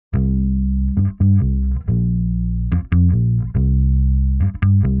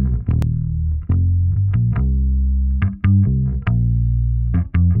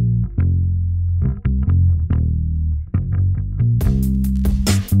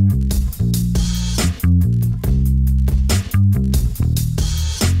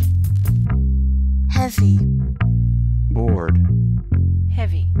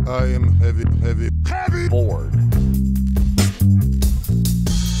I am heavy bored.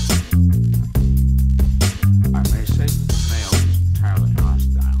 I may say that the male is entirely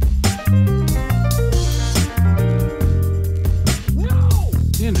hostile. No!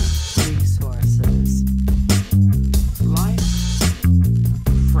 Inner resources. life,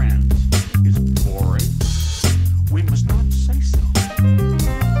 friends, is boring. We must not say so.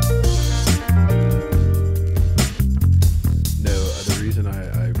 No, the reason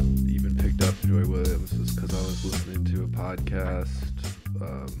I even picked up Joy Williams is because I was listening to a podcast.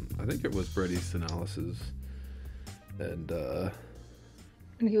 I think it was Bret Easton Ellis's, and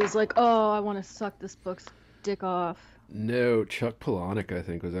he was like, "Oh, I want to suck this book's dick off." no, Chuck Palahniuk, I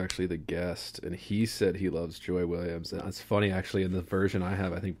think, was actually the guest, and he said he loves Joy Williams. And it's funny, actually, in the version I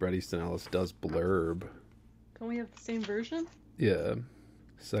have, I think Bret Easton Ellis does blurb. Don't we have the same version? Yeah,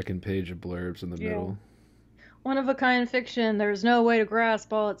 second page of blurbs in the middle. One-of-a-kind fiction. There's no way to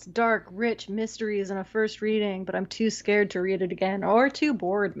grasp all its dark, rich mysteries in a first reading, but I'm too scared to read it again. Or too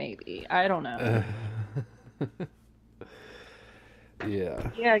bored, maybe. I don't know. Yeah.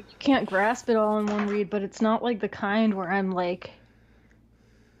 Yeah, you can't grasp it all in one read, but it's not like the kind where I'm like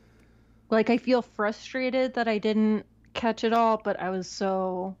I feel frustrated that I didn't catch it all, but I was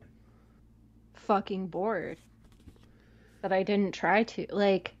so fucking bored that I didn't try to.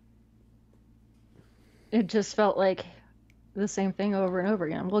 Like, it just felt like the same thing over and over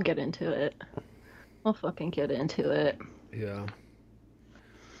again. We'll get into it. We'll fucking get into it. Yeah.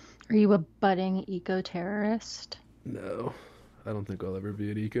 Are you a budding eco-terrorist? No, I don't think I'll ever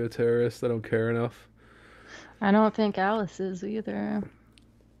be an eco-terrorist. I don't care enough. I don't think Alice is either.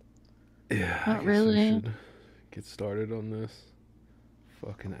 Yeah, Not I guess really. we should get started on this.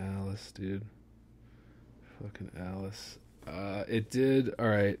 Fucking Alice, dude. Fucking Alice. It did. All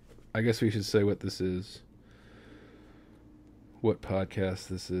right. I guess we should say what this is. What podcast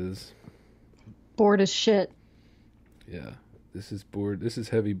this is. Bored as shit. Yeah. This is Bored. This is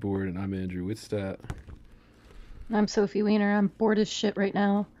Heavy Bored, and I'm Andrew Whitstadt. I'm Sophie Weiner. I'm bored as shit right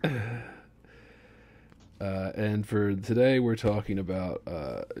now. And for today, we're talking about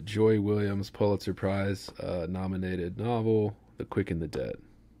Joy Williams Pulitzer Prize nominated novel, The Quick and the Dead.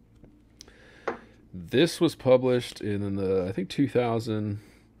 This was published in the, I think, 2000.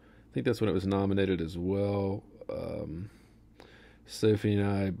 I think that's when it was nominated as well. Sophie and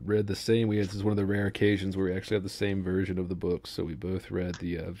I read the same. This is one of the rare occasions where we actually have the same version of the book, so we both read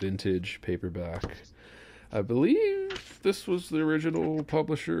the vintage paperback. I believe this was the original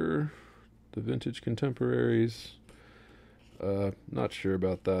publisher, the Vintage Contemporaries. Not sure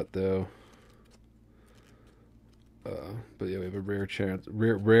about that though. But yeah, we have a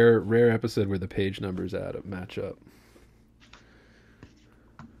rare episode where the page numbers match up.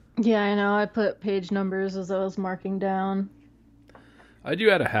 Yeah, I know. I put page numbers as I was marking down. I do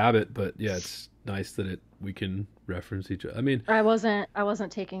out of habit, but yeah, it's nice that we can reference each other. I mean, I wasn't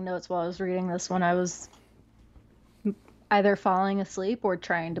taking notes while I was reading this one. I was either falling asleep or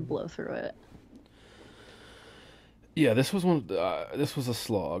trying to blow through it. yeah, this was one. This was a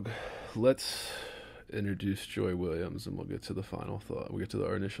slog. Let's introduce Joy Williams, and we'll get to the final thought. We'll get to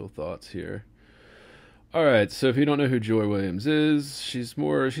our initial thoughts here. All right, so if you don't know who Joy Williams is, she's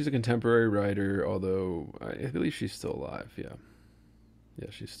a contemporary writer, although I believe she's still alive. Yeah,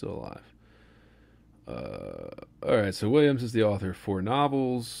 she's still alive. All right, so Williams is the author of 4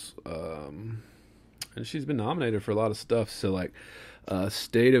 novels, and she's been nominated for a lot of stuff. So like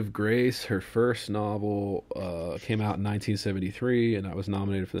State of Grace, her first novel, came out in 1973, and that was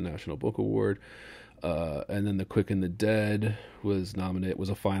nominated for the National Book Award. And then The Quick and the Dead was a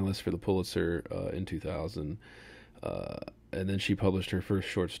finalist for the Pulitzer in 2000. And then she published her first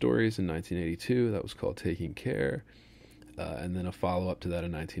short stories in 1982. That was called Taking Care. And then a follow-up to that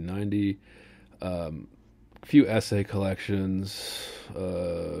in 1990. A few essay collections,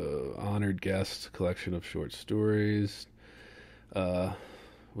 honored guest collection of short stories.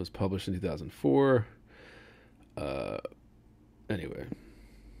 Was published in 2004. Anyway.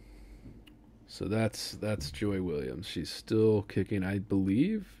 So that's Joy Williams. She's still kicking. I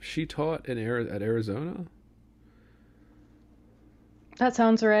believe she taught at Arizona. That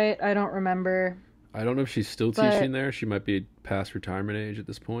sounds right. I don't remember. I don't know if she's still teaching there. She might be past retirement age at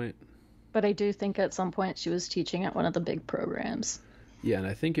this point. But I do think at some point she was teaching at one of the big programs. Yeah, and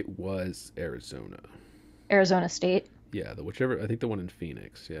I think it was Arizona. Arizona State? Yeah, I think the one in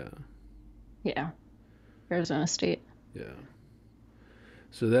Phoenix, yeah. Yeah. Arizona State. Yeah.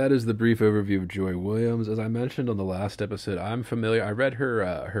 So that is the brief overview of Joy Williams. As I mentioned on the last episode, I'm familiar. I read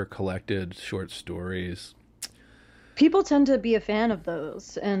her collected short stories. People tend to be a fan of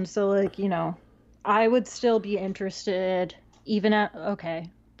those. And so, I would still be interested, even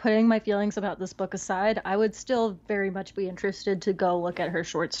putting my feelings about this book aside, I would still very much be interested to go look at her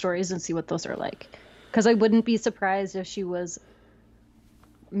short stories and see what those are like. Because I wouldn't be surprised if she was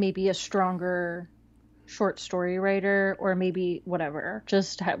maybe a stronger short story writer, or maybe whatever,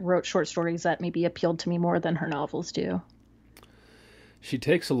 just wrote short stories that maybe appealed to me more than her novels do. She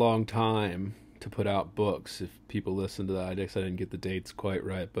takes a long time to put out books. If people listen to that, I guess I didn't get the dates quite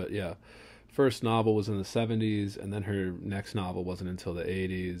right, but yeah. First novel was in the 70s, and then her next novel wasn't until the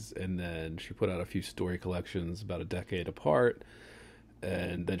 80s, and then she put out a few story collections about a decade apart,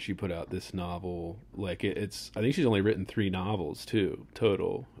 and then she put out this novel. Like, it's I think she's only written 3 novels too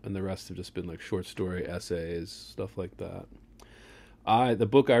total, and the rest have just been like short story essays, stuff like that. The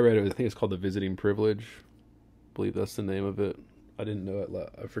book I read, I think it's called The Visiting Privilege. I believe that's the name of it. I didn't know it.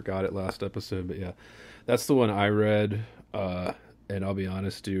 I forgot it last episode, but yeah, that's the one I read. And I'll be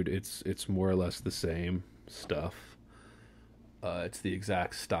honest, dude, it's more or less the same stuff. It's the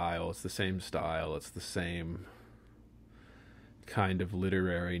exact style. It's the same style. It's the same kind of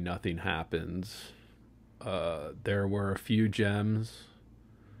literary nothing happens. There were a few gems.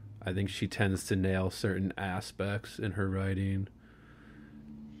 I think she tends to nail certain aspects in her writing.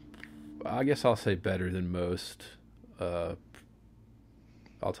 I guess I'll say better than most. I'll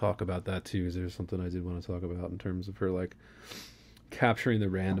talk about that too, because there's something I did want to talk about in terms of her, like, capturing the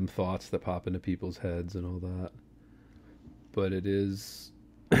random thoughts that pop into people's heads and all that. But it is,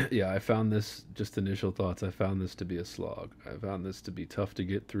 yeah, I found this, just initial thoughts, I found this to be a slog. I found this to be tough to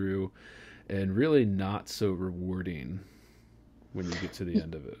get through and really not so rewarding when you get to the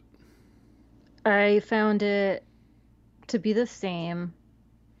end of it. I found it to be the same.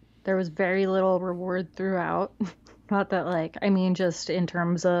 There was very little reward throughout. Not that, like, I mean, just in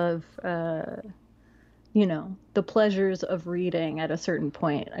terms of, you know, the pleasures of reading at a certain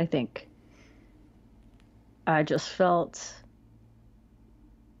point. I think I just felt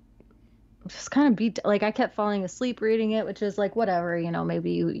just kind of beat, like, I kept falling asleep reading it, which is like, whatever, you know,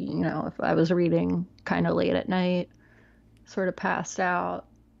 maybe, you know, if I was reading kind of late at night, sort of passed out,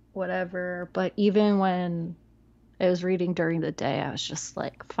 whatever. But even when I was reading during the day, I was just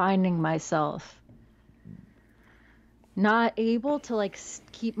like finding myself not able to, like,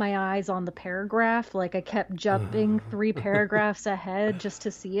 keep my eyes on the paragraph. Like, I kept jumping 3 paragraphs ahead just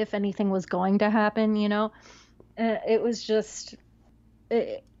to see if anything was going to happen, you know. It was just,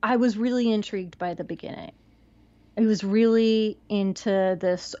 I was really intrigued by the beginning. I was really into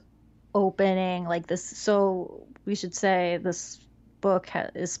this opening, like this. So we should say this book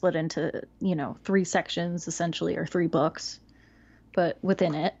is split into, you know, 3 sections essentially, or 3 books, but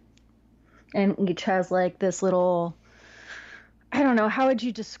within it, and each has like this little, I don't know, how would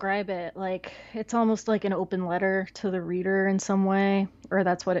you describe it? Like, it's almost like an open letter to the reader in some way, or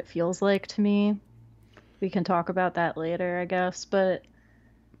that's what it feels like to me. We can talk about that later, I guess. But,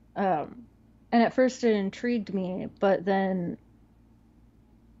 and at first it intrigued me, but then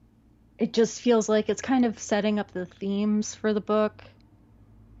it just feels like it's kind of setting up the themes for the book.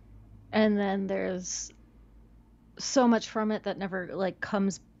 And then there's so much from it that never, like,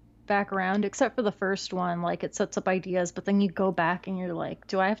 comes back around, except for the first one. Like, it sets up ideas, but then you go back and you're like,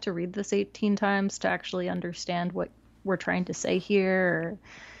 do I have to read this 18 times to actually understand what we're trying to say here? Or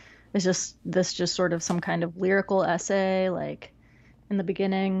is this just sort of some kind of lyrical essay, like, in the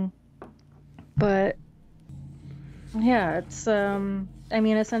beginning? But yeah, it's I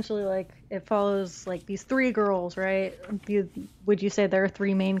mean, essentially, like, it follows like these 3 girls, right? Would you say there are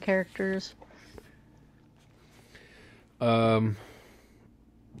 3 main characters?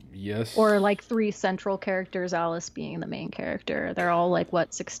 Yes. Or like 3 central characters, Alice being the main character. They're all like,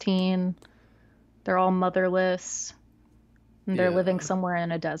 what, 16? They're all motherless. And they're living somewhere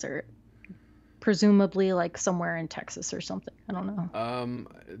in a desert. Presumably like somewhere in Texas or something. I don't know.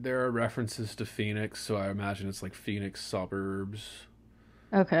 There are references to Phoenix, so I imagine it's like Phoenix suburbs.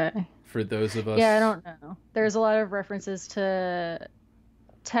 Okay. For those of us. Yeah, I don't know. There's a lot of references to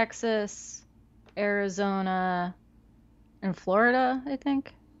Texas, Arizona, and Florida, I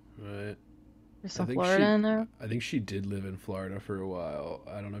think. Right. There's some Florida in there. I think she did live in Florida for a while.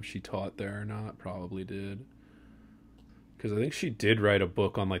 I don't know if she taught there or not. Probably did. Because I think she did write a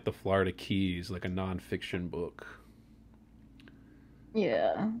book on, like, the Florida Keys, like a nonfiction book.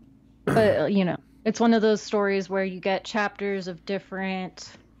 Yeah. But, you know, it's one of those stories where you get chapters of different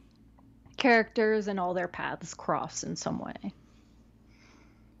characters and all their paths cross in some way.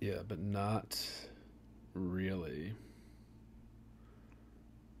 Yeah, but not really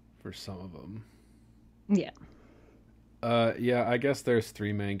for some of them. Yeah. Yeah, I guess there's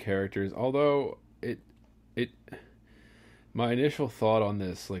 3 main characters. Although my initial thought on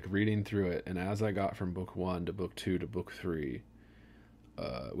this, like, reading through it, and as I got from book 1 to book 2 to book 3,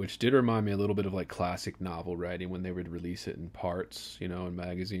 which did remind me a little bit of like classic novel writing when they would release it in parts, in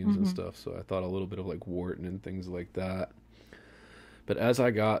magazines and stuff. So I thought a little bit of like Wharton and things like that. But as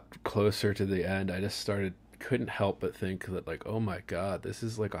I got closer to the end, I just couldn't help but think that, like, oh my God, this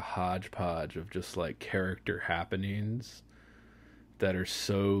is like a hodgepodge of just like character happenings that are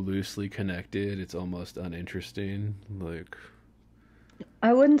so loosely connected, it's almost uninteresting. Like,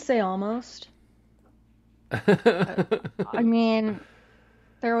 I wouldn't say almost. I mean,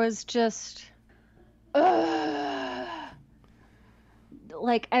 there was just like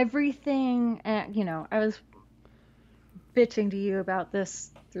everything, I was bitching to you about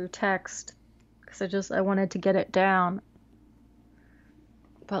this through text because I wanted to get it down.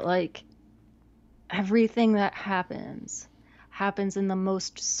 But like everything that happens in the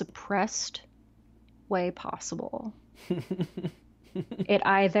most suppressed way possible. It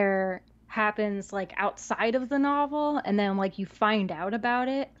either happens like outside of the novel and then like you find out about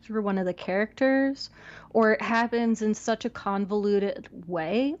it through one of the characters, or it happens in such a convoluted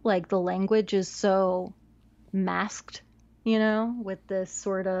way, like the language is so masked, with this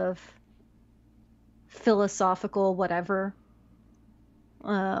sort of philosophical whatever,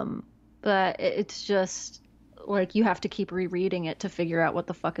 but it's just like you have to keep rereading it to figure out what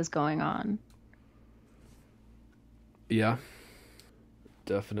the fuck is going on. Yeah,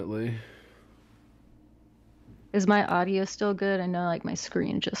 definitely. Is my audio still good? I know like my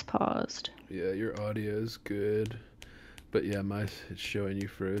screen just paused. Yeah, your audio is good, but yeah, it's showing you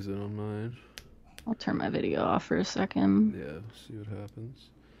frozen on mine. I'll turn my video off for a second. Yeah, see what happens.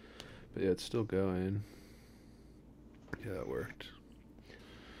 But yeah, it's still going. Yeah, it worked.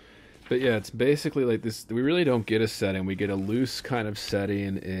 But yeah, it's basically like this. We really don't get a setting. We get a loose kind of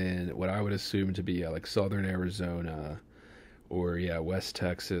setting in what I would assume to be like southern Arizona or West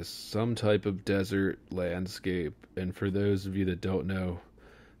Texas, some type of desert landscape. And for those of you that don't know,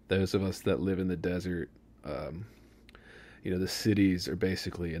 those of us that live in the desert, the cities are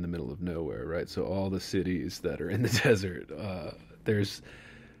basically in the middle of nowhere, right? So all the cities that are in the desert, there's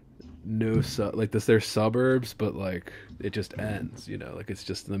no there's suburbs, but like it just ends, like it's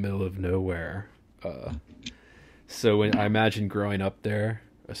just in the middle of nowhere. So when I imagine growing up there,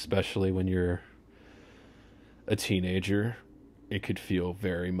 especially when you're a teenager, it could feel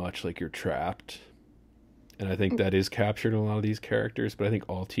very much like you're trapped. And I think that is captured in a lot of these characters, but I think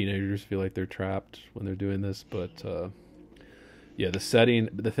all teenagers feel like they're trapped when they're doing this. But the setting,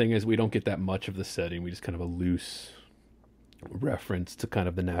 the thing is we don't get that much of the setting. We just kind of a loose reference to kind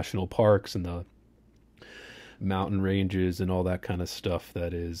of the national parks and the mountain ranges and all that kind of stuff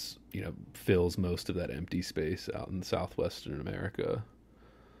that is, fills most of that empty space out in southwestern America.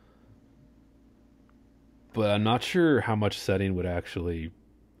 But I'm not sure how much setting would actually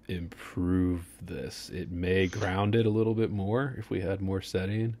improve this. It may ground it a little bit more if we had more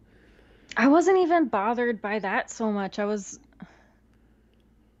setting. I wasn't even bothered by that so much. It was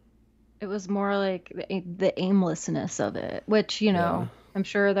more like the aimlessness of it, which, I'm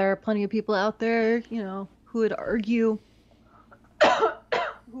sure there are plenty of people out there, who would argue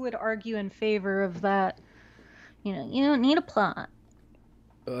in favor of that. You don't need a plot.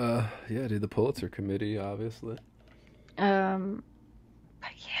 The Pulitzer Committee, obviously. But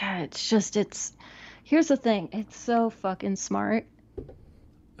yeah, here's the thing. It's so fucking smart.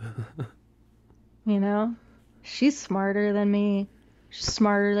 She's smarter than me. She's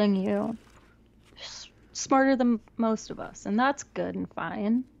smarter than you. She's smarter than most of us, and that's good and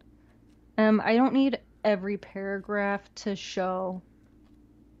fine. I don't need every paragraph to show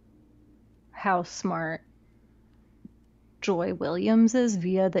how smart Joy Williams is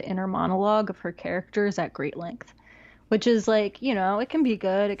via the inner monologue of her characters at great length, which is like, it can be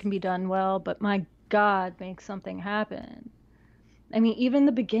good, it can be done well, but my God, make something happen. I mean, even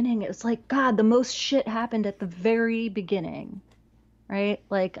the beginning, it was like, God, the most shit happened at the very beginning, right?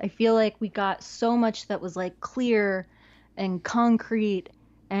 Like, I feel like we got so much that was like clear and concrete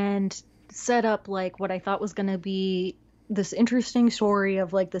and set up like what I thought was going to be this interesting story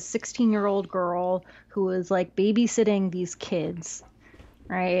of like the 16-year-old girl who was like babysitting these kids,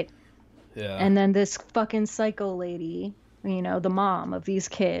 right? Yeah. And then this fucking psycho lady, the mom of these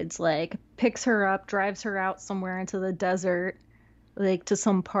kids, like picks her up, drives her out somewhere into the desert, like to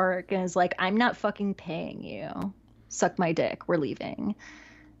some park, and is like, I'm not fucking paying you. Suck my dick. We're leaving.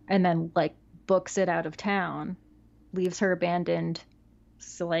 And then like books it out of town, leaves her abandoned,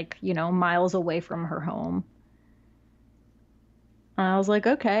 so like, miles away from her home. And I was like,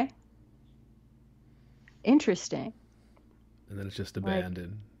 okay. Interesting. And then it's just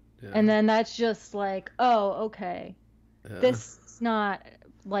abandoned. Like, and then that's just like, oh, okay. Yeah. This is not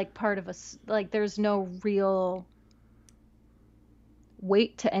like part of there's no real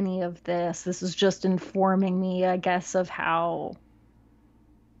weight to any of this. This is just informing me, I guess, of how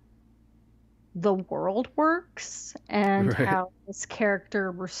the world works and Right. how this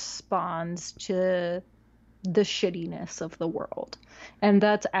character responds to the shittiness of the world. And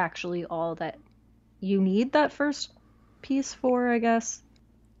that's actually all that you need that first piece for, I guess.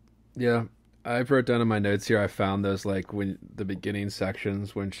 Yeah. I wrote down in my notes here, I found those like when the beginning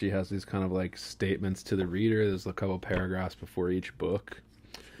sections when she has these kind of like statements to the reader. There's a couple paragraphs before each book.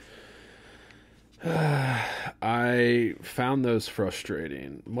 I found those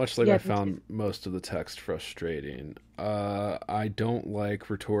frustrating, much like Yeah, I me too. found most of the text frustrating. I don't like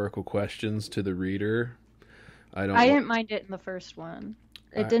rhetorical questions to the reader. I I don't. didn't mind it in the first one.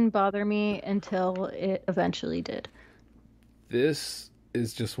 It I, didn't bother me until it eventually did. this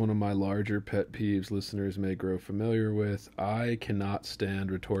is just one of my larger pet peeves listeners may grow familiar with. I cannot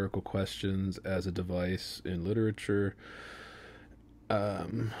stand rhetorical questions as a device in literature.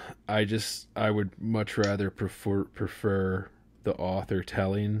 Um, I would much rather prefer the author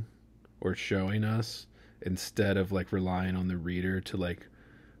telling or showing us instead of like relying on the reader to like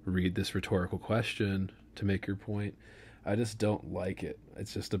read this rhetorical question to make your point. I just don't like it.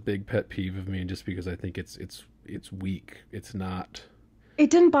 It's just a big pet peeve of me, just because I think it's weak. It's not. It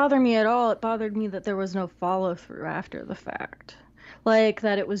didn't bother me at all. It bothered me that there was no follow through after the fact. Like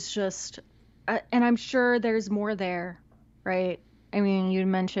that it was just, and I'm sure there's more there, right? I mean, you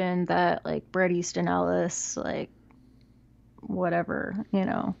mentioned that like Bret Easton Ellis, like whatever,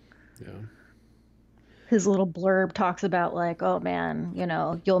 Yeah. his little blurb talks about like, oh man,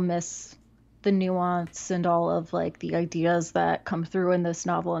 you'll miss the nuance and all of like the ideas that come through in this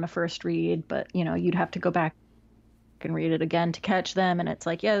novel in a first read, but you'd have to go back and read it again to catch them. And it's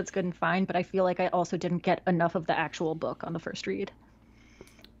like, yeah, that's good and fine, but I feel like I also didn't get enough of the actual book on the first read.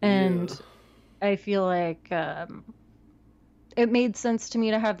 Yeah. And I feel like it made sense to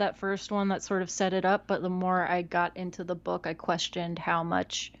me to have that first one that sort of set it up, but the more I got into the book, I questioned how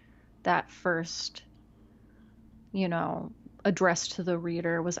much that first, you know, address to the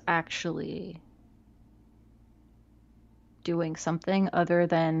reader was actually doing something other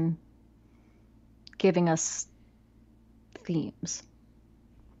than giving us themes.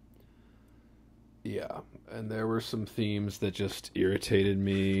 Yeah. And there were some themes that just irritated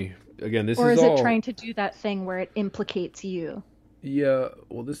me. Again, this Or is is it all. trying to do that thing where it implicates you? Yeah,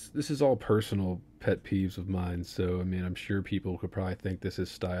 well, this is all personal pet peeves of mine. So I mean, I'm sure people could probably think this is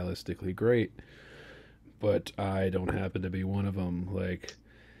stylistically great, but I don't happen to be one of them.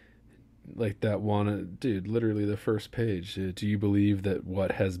 Like that one, dude. Literally the first page. Do you believe that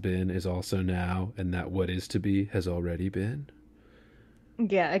what has been is also now, and that what is to be has already been?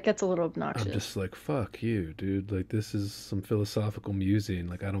 Yeah, it gets a little I'm obnoxious. just like, fuck you, dude. Like this is some philosophical musing.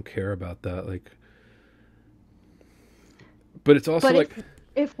 Like I don't care about that. Like, but it's also But like,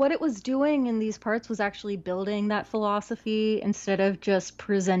 if what it was doing in these parts was actually building that philosophy instead of just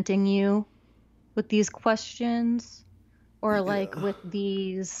presenting you with these questions or like yeah, with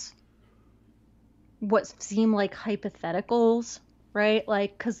these what seem like hypotheticals, right?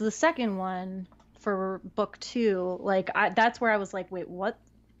 Like cuz the second one for book 2, like that's where I was like, "Wait, what?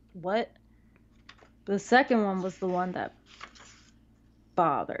 What?" The second one was the one that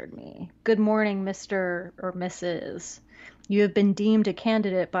bothered me. Good morning, Mr. or Mrs. You have been deemed a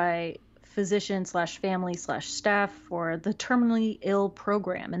candidate by physician slash family slash staff for the terminally ill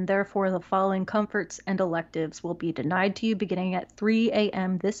program, and therefore the following comforts and electives will be denied to you beginning at 3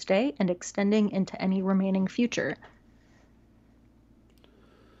 a.m. this day and extending into any remaining future.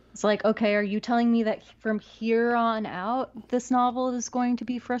 It's like, okay, are you telling me that from here on out, this novel is going to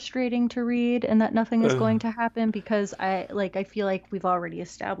be frustrating to read and that nothing is going to happen? Because I feel like we've already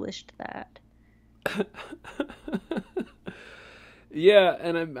established that. yeah,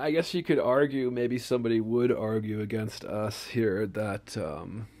 and I guess you could argue, maybe somebody would argue against us here that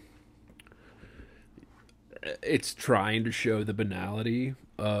it's trying to show the banality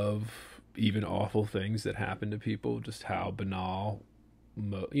of even awful things that happen to people, just how banal,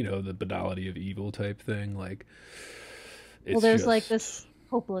 the banality of evil type thing. Like, Well, it's there's like just, this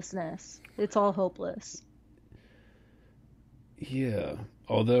hopelessness. It's all hopeless. yeah.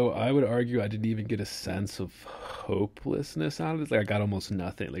 Although I would argue I didn't even get a sense of hopelessness out of it. Like, I got almost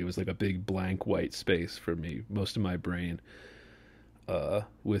nothing. Like, it was like a big blank white space for me, most of my brain,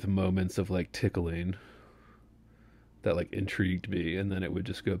 with moments of like tickling that like intrigued me, and then it would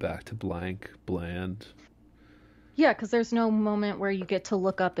just go back to blank, bland. Yeah, because there's no moment where you get to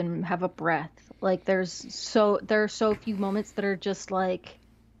look up and have a breath. Like there are so few moments that are just like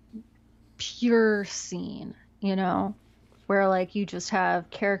pure scene, where like you just have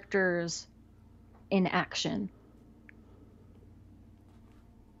characters in action.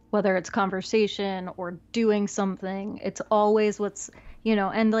 whether it's conversation or doing something, it's always what's,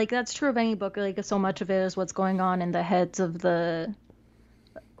 and like that's true of any book. Like so much of it is what's going on in the heads of the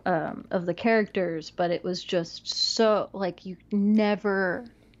characters, but it was just so like you never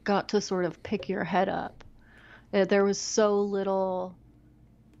got to sort of pick your head up. There was so little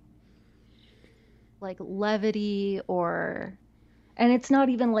like levity and it's not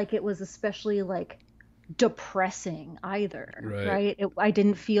even like it was especially like depressing either, right? I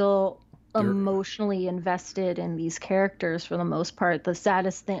didn't feel emotionally invested in these characters for the most part. The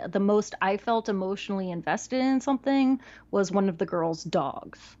saddest thing, the most I felt emotionally invested in something was one of the girls'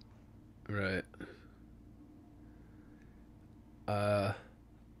 dogs. Right.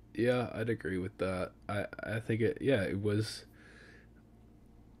 Yeah, I'd agree with that. I think it was.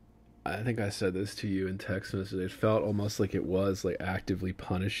 I think I said this to you in text message. It felt almost like it was like actively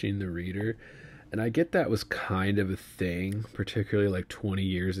punishing the reader. And I get that was kind of a thing, particularly like 20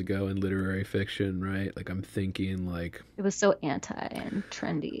 years ago in literary fiction, right? Like I'm thinking like... It was so anti and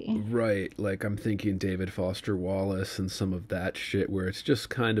trendy. Right. Like I'm thinking David Foster Wallace and some of that shit where it's just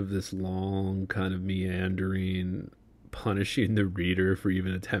kind of this long, kind of meandering, punishing the reader for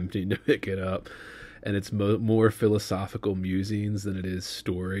even attempting to pick it up. And it's more philosophical musings than it is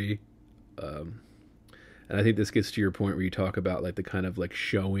story. And I think this gets to your point where you talk about like the kind of like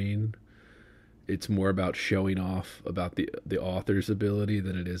showing... It's more about showing off about the author's ability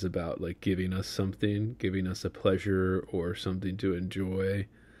than it is about like giving us something, giving us a pleasure or something to enjoy.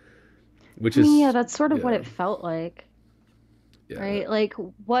 That's sort of what it felt like. Yeah, right? Like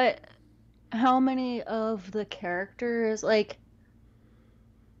how many of the characters, like,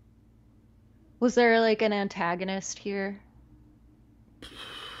 was there like an antagonist here?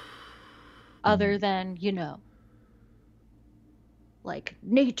 Other than, like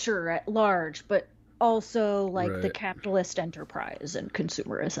nature at large, but also like the capitalist enterprise and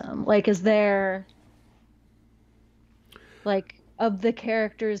consumerism. Like, is there like of the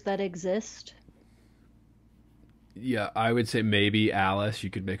characters that exist? Yeah, I would say maybe Alice.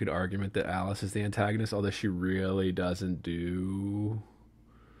 You could make an argument that Alice is the antagonist, although she really doesn't do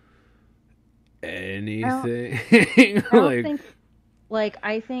anything.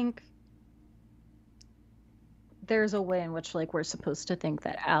 I think there's a way in which like we're supposed to think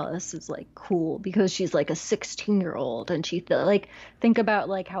that Alice is like cool because she's like a 16-year-old and she like think about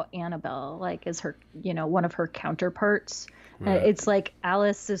like how Annabelle like is her one of her counterparts. It's like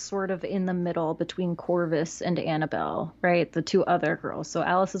Alice is sort of in the middle between Corvus and Annabelle, right? The two other girls. So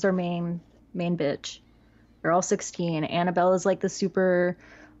Alice is our main bitch. They're all 16. Annabelle is like the super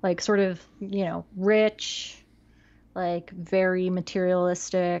like sort of rich, like very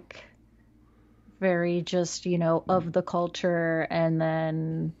materialistic, very just, of the culture. And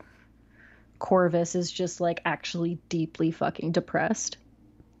then Corvus is just like actually deeply fucking depressed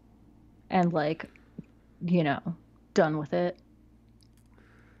and like, done with it.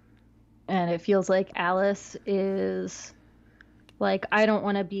 And it feels like Alice is like, I don't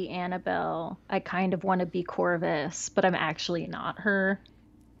want to be Annabelle. I kind of want to be Corvus, but I'm actually not her.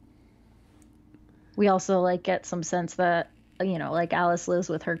 We also like get some sense that like Alice lives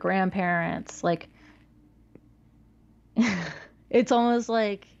with her grandparents. Like, it's almost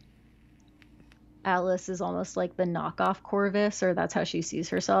like Alice is almost like the knockoff Corvus, or that's how she sees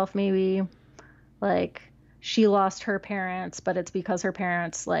herself, maybe. Like, she lost her parents, but it's because her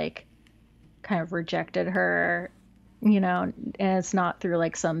parents, like, kind of rejected her, and it's not through,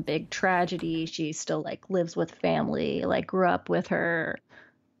 like, some big tragedy. She still, like, lives with family, like, grew up with her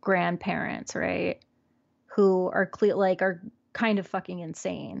grandparents, right? Who are are kind of fucking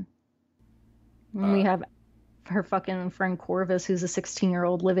insane. And we have her fucking friend Corvus, who's a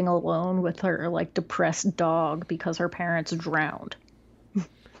 16-year-old living alone with her like depressed dog because her parents drowned.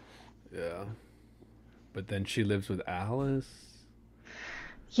 Yeah. But then she lives with Alice.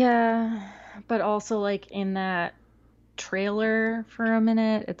 Yeah, but also like in that trailer for a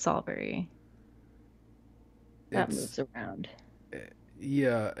minute, it's all very moves around.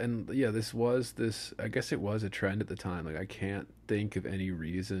 Yeah, and yeah, I guess it was a trend at the time. Like I can't think of any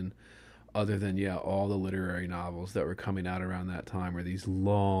reason other than all the literary novels that were coming out around that time were these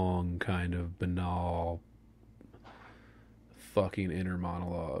long kind of banal fucking inner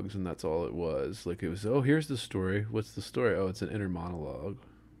monologues, and that's all it was. Like it was, oh, here's the story. What's the story? Oh, it's an inner monologue.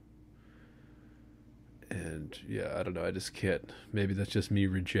 And yeah, I don't know, I just can't. Maybe that's just me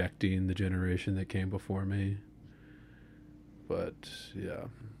rejecting the generation that came before me. But yeah,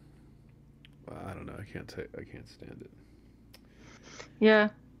 I don't know. I can't stand it. Yeah,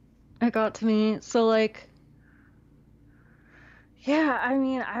 it got to me. So like, yeah, I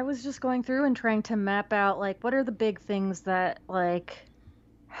mean, I was just going through and trying to map out like what are the big things that like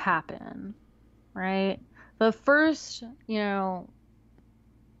happen, right? The first,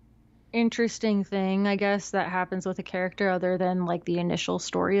 interesting thing, I guess, that happens with a character other than like the initial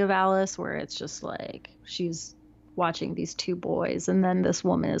story of Alice, where it's just like she's watching these two boys and then this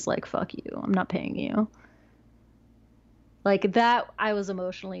woman is like, fuck you, I'm not paying you. Like that, I was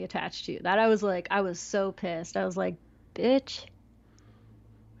emotionally attached to. That I was like, I was so pissed. I was like, bitch.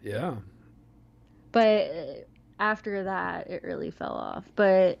 Yeah. But after that, it really fell off.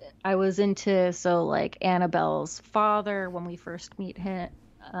 But I was into, so like Annabelle's father, when we first meet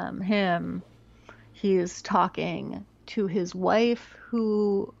him, he's talking to his wife,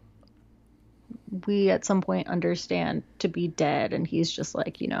 who we at some point understand to be dead, and he's just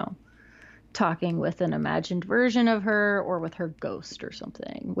like, talking with an imagined version of her or with her ghost or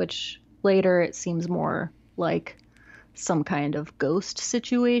something, which later it seems more like some kind of ghost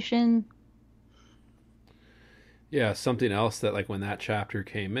situation. Yeah, something else that, like, when that chapter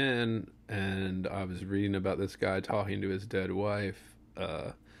came in and I was reading about this guy talking to his dead wife,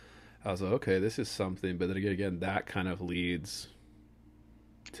 I was like, okay, this is something. But then again, that kind of leads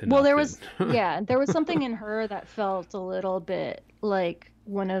to Well, nothing. there was something in her that felt a little bit like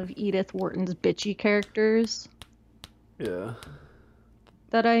one of Edith Wharton's bitchy characters Yeah.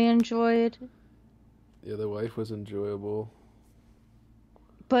 that I enjoyed. Yeah, the wife was enjoyable.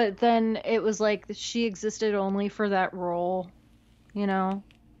 But then it was like she existed only for that role, And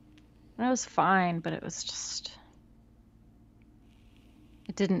it was fine, but it was just...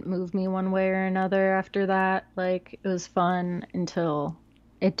 It didn't move me one way or another after that. Like, it was fun until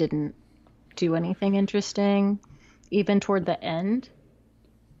it didn't do anything interesting. Even toward the end,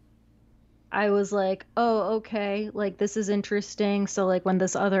 I was like, oh, okay, like this is interesting. So like when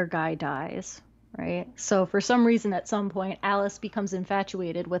this other guy dies, right? So for some reason at some point Alice becomes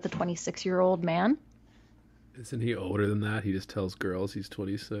infatuated with a 26-year-old man. Isn't he older than that? He just tells girls he's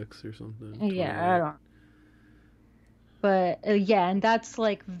 26 or something. Yeah, I don't. But yeah, and that's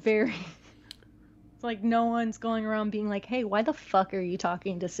like very... It's like no one's going around being like, hey, why the fuck are you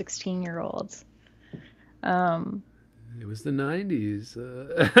talking to 16-year-olds? It was the 90s.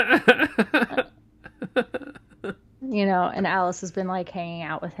 And Alice has been like hanging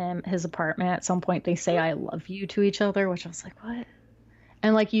out with his apartment. At some point they say I love you to each other, which I was like, what?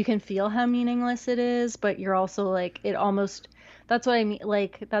 And like you can feel how meaningless it is, but you're also like, it almost... That's what I mean.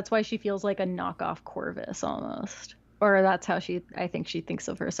 Like, that's why she feels like a knockoff Corvus almost. Or that's how I think she thinks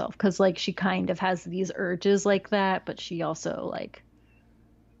of herself. Because like she kind of has these urges like that, but she also like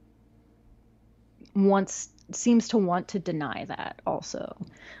seems to want to deny that also.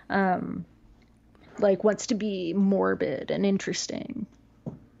 Like wants to be morbid and interesting.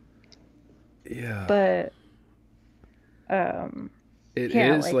 Yeah. But it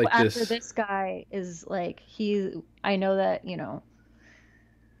is like after this... this guy is like, I know that,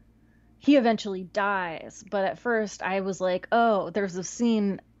 he eventually dies, but at first I was like, oh, there's a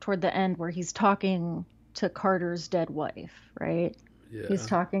scene toward the end where he's talking to Carter's dead wife, right? Yeah. He's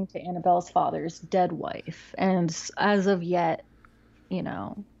talking to Annabelle's father's dead wife, and as of yet,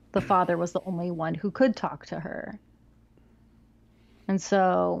 the father was the only one who could talk to her. And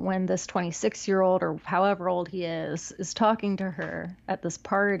so when this 26-year-old or however old he is talking to her at this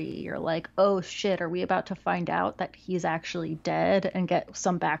party, you're like, oh shit, are we about to find out that he's actually dead and get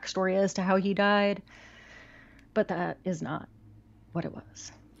some backstory as to how he died? But that is not what it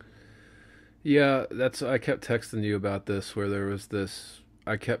was. Yeah, I kept texting you about this, where there was this...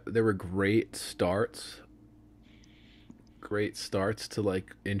 there were great starts to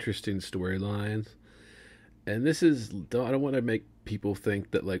like interesting storylines. And this is... I don't want to make people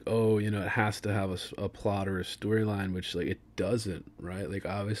think that like, oh, it has to have a plot or a storyline, which like it doesn't, right? Like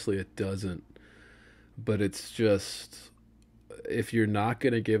obviously it doesn't, but it's just, if you're not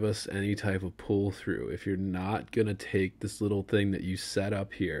going to give us any type of pull through, if you're not going to take this little thing that you set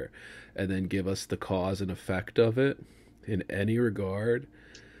up here and then give us the cause and effect of it in any regard,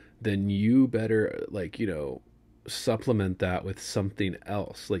 then you better like, supplement that with something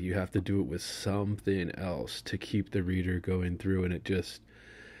else. Like you have to do it with something else to keep the reader going through. And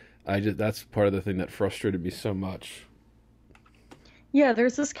that's part of the thing that frustrated me so much. Yeah,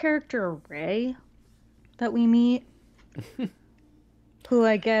 there's this character Ray that we meet who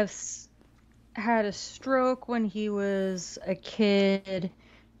I guess had a stroke when he was a kid,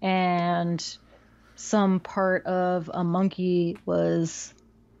 and some part of a monkey was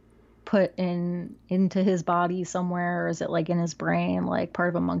put into his body somewhere, or is it like in his brain? Like part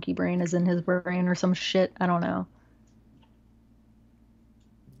of a monkey brain is in his brain or some shit. I don't know.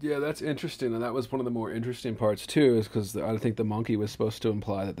 Yeah, that's interesting, and that was one of the more interesting parts too, is because I think the monkey was supposed to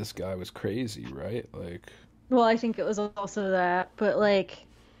imply that this guy was crazy, right? Like, well, I think it was also that, but like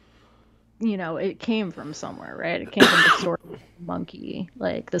you know, it came from somewhere, right? It came from the story of the monkey.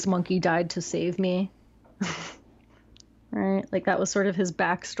 Like, this monkey died to save me, right? Like, that was sort of his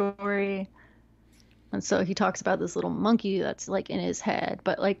backstory. And so he talks about this little monkey that's like in his head.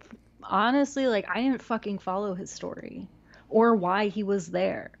 But like, honestly, like, I didn't fucking follow his story or why he was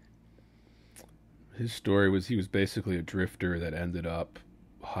there. His story was he was basically a drifter that ended up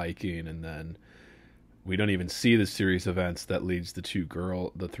hiking, and then we don't even see the series of events that leads the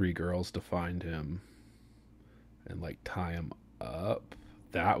three girls to find him and like tie him up.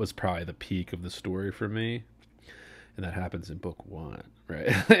 That was probably the peak of the story for me, and that happens in book 1, right?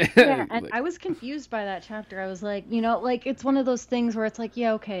 Yeah, and Like, I was confused by that chapter. I was like, you know, like, it's one of those things where it's like,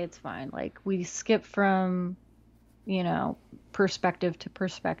 yeah, okay, it's fine. Like, we skip from, you know, perspective to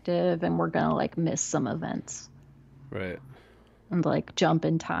perspective, and we're gonna like miss some events right. and like jump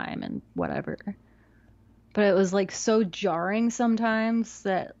in time and whatever. But it was like so jarring sometimes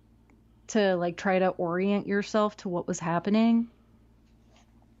that to like try to orient yourself to what was happening.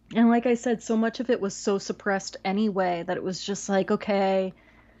 And like I said, so much of it was so suppressed anyway that it was just like, okay,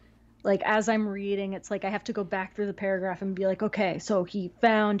 like as I'm reading, it's like I have to go back through the paragraph and be like, okay, so he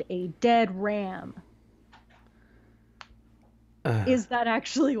found a dead ram. Is that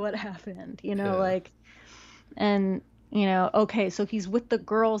actually what happened? You know, Yeah. like, and, you know, okay, so he's with the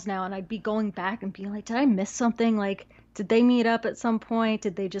girls now, and I'd be going back and being like, did I miss something? Like, did they meet up at some point?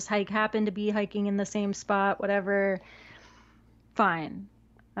 Did they just happen to be hiking in the same spot? Whatever. Fine.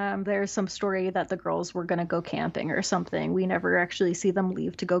 There's some story that the girls were going to go camping or something. We never actually see them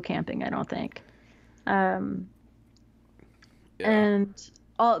leave to go camping, I don't think. Yeah. And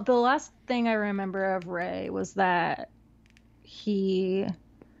the last thing I remember of Ray was that he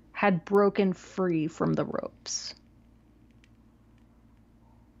had broken free from the ropes.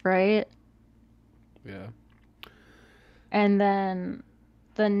 Right? Yeah. And then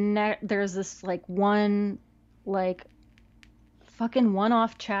there's this like one like fucking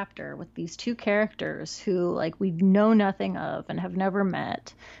one-off chapter with these two characters who like we know nothing of and have never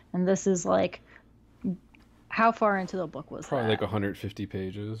met. And this is like, how far into the book was Probably that? like 150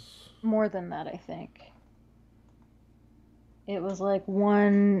 pages. More than that, I think. It was like I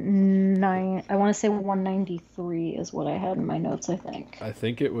want to say 193 is what I had in my notes, I think. I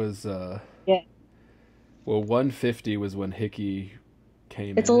think it was Yeah. well, 150 was when Hickey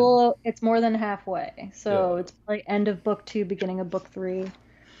came It's in. it's more than halfway. So Yeah. it's like end of book 2, beginning of book 3.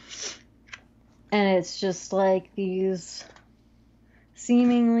 And it's just like these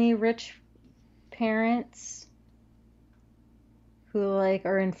seemingly rich parents who like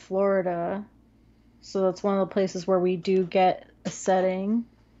are in Florida. So that's one of the places where we do get a setting.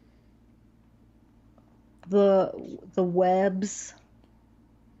 The Webbs,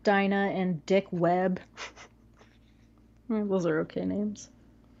 Dinah and Dick Webb. Those are okay names.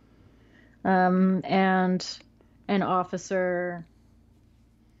 And an officer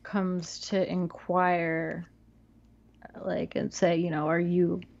comes to inquire, like, and say, you know, are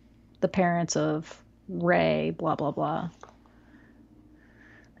you the parents of Ray, blah, blah, blah.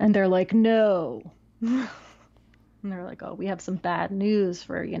 And they're like, no. And they're like, oh, we have some bad news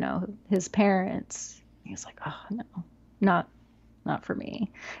for, you know, his parents. He's like, oh, no, not for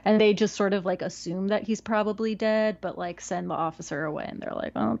me. And they just sort of like assume that he's probably dead, but like send the officer away. And they're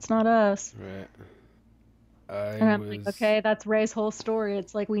like, oh, it's not us. Right. And I'm like, okay, that's Ray's whole story.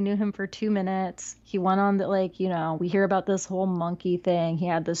 It's like we knew him for 2 minutes. He went on that, like, you know, we hear about this whole monkey thing. He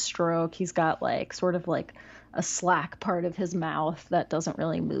had this stroke. He's got like sort of like a slack part of his mouth that doesn't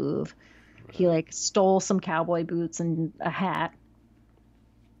really move. Right. He like stole some cowboy boots and a hat.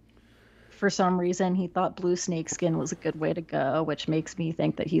 For some reason, he thought blue snakeskin was a good way to go, which makes me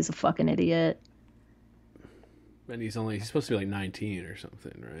think that he's a fucking idiot. And he's supposed to be like 19 or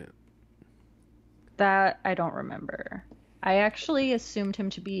something, right? That I don't remember. I actually assumed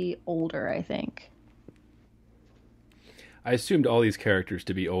him to be older, I think. I assumed all these characters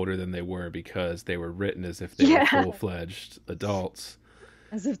to be older than they were because they were written as if they were full-fledged adults.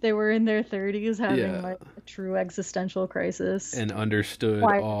 As if they were in their 30s having like a true existential crisis. And understood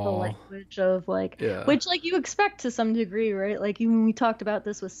all the language of like, which like you expect to some degree, right? Like even we talked about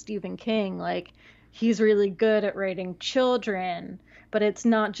this with Stephen King, like he's really good at writing children, but it's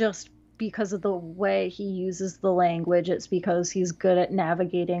not just because of the way he uses the language, it's because he's good at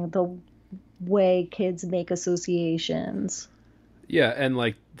navigating the way kids make associations. Yeah, and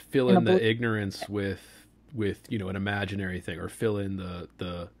like fill in the ignorance with you know an imaginary thing, or fill in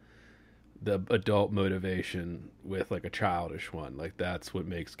the adult motivation with like a childish one. Like that's what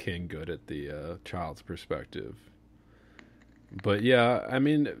makes King good at the child's perspective. But yeah, I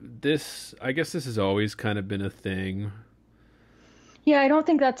mean, I guess this has always kind of been a thing. Yeah, I don't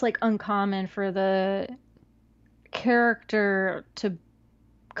think that's like uncommon for the character to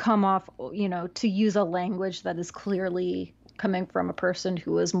come off, to use a language that is clearly coming from a person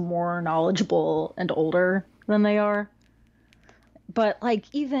who is more knowledgeable and older than they are. But like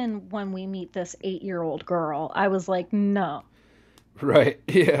even when we meet this 8-year-old girl, I was like, no. Right.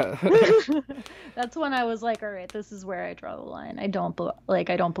 Yeah. That's when I was like, all right, this is where I draw the line. I don't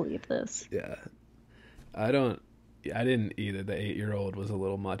believe this. Yeah. I don't. I didn't either. The 8-year-old was a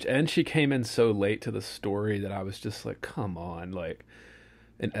little much, and she came in so late to the story that I was just like, "Come on!" Like,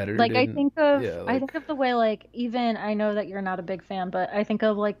 an editor Like didn't. Yeah. I Like, think of the way like even I know that you're not a big fan, but I think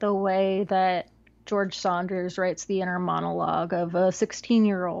of like the way that George Saunders writes the inner monologue of a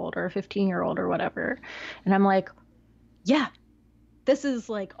 16-year-old or a 15-year-old or whatever. And I'm like, yeah, this is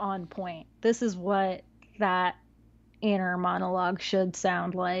like on point. This is what that inner monologue should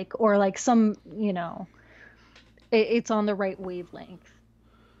sound like, or like it's on the right wavelength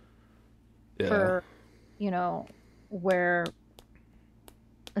yeah. for, you know, where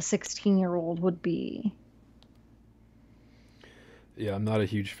a 16-year-old would be. Yeah. I'm not a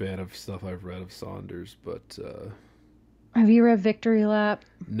huge fan of stuff I've read of Saunders, but Have you read Victory Lap?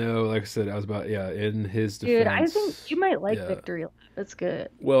 no. Like I said, I was about in his Dude, I think defense. you might like Yeah. Victory Lap. It's good.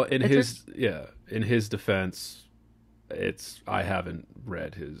 Well, It's a, in his defense, it's I haven't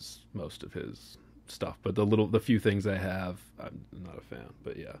read his most of his stuff, but the few things I have, I'm not a fan.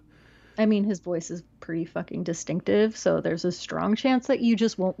 But yeah. I mean, his voice is pretty fucking distinctive, so there's a strong chance that you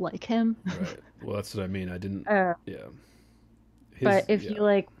just won't like him. Right. Well, that's what I mean. I didn't. Uh, Yeah. but His. if Yeah. you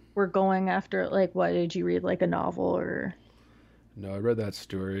like were going after like what did you read like a novel or No, I read that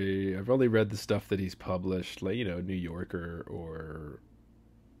story. I've only read the stuff that he's published, like New Yorker or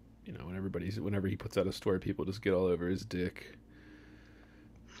whenever he puts out a story, people just get all over his dick.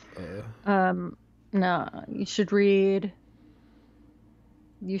 Uh, no, you should read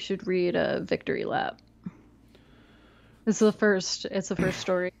a Victory Lap. It's the first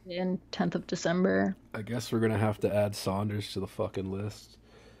story in 10th of December. I guess we're gonna have to add Saunders to the fucking list.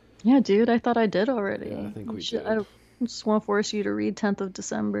 Yeah, dude, I thought I did already. Yeah, I think we I did. just want to force you to read 10th of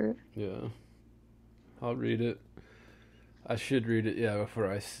December. Yeah, I'll read it. I should read it, yeah, before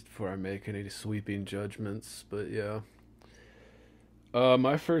I make any sweeping judgments. But yeah,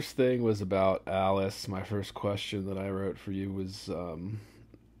 my first thing was about Alice. My first question that I wrote for you was,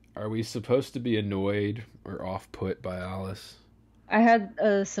 are we supposed to be annoyed or off-put by Alice? I had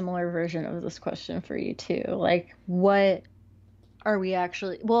a similar version of this question for you too. Like, what are we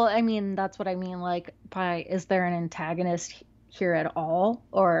actually? Well, I mean, that's what I mean. Like, by is there an antagonist here at all,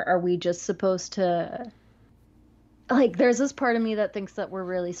 or are we just supposed to? Like, there's this part of me that thinks that we're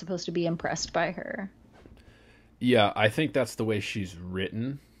really supposed to be impressed by her. Yeah, I think that's the way she's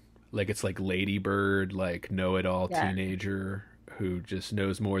written. Like it's like Lady Bird, like know-it-all Yeah, teenager who just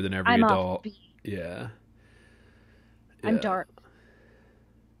knows more than every I'm off adult. beat. Yeah. I'm Yeah. dark.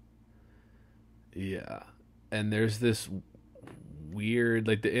 Yeah. And there's this weird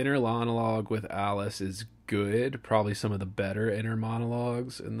like the inner monologue with Alice is good, probably some of the better inner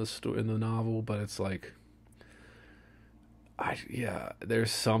monologues in the novel, but it's like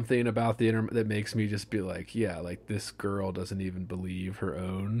there's something about the inner that makes me just be like, yeah, like this girl doesn't even believe her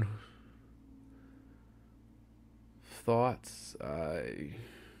own thoughts. I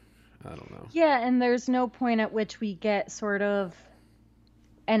don't know. Yeah, and there's no point at which we get sort of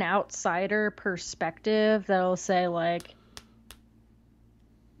an outsider perspective that'll say like,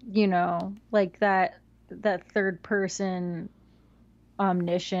 like that third person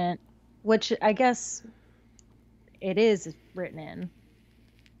omniscient, which I guess it is written in,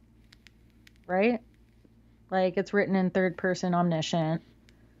 right? Like it's written in third person omniscient,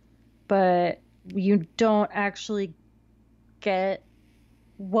 but you don't actually get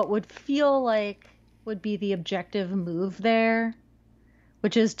what would feel like would be the objective move there,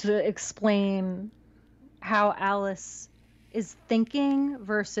 which is to explain how Alice is thinking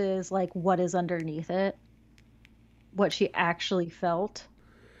versus like what is underneath it, what she actually felt.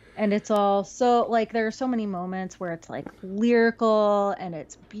 And it's all so like there are so many moments where it's like lyrical and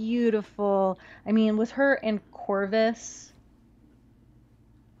it's beautiful. I mean, with her and Corvus,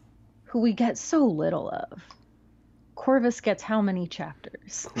 who we get so little of. Corvus gets how many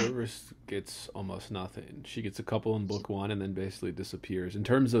chapters? Corvus gets almost nothing. She gets a couple in book one and then basically disappears. In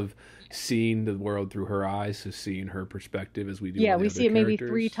terms of seeing the world through her eyes, so seeing her perspective as we do Yeah, all the we other see it maybe characters.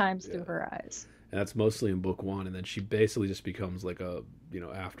 3 times through Yeah. her eyes. And that's mostly in book one, and then she basically just becomes like a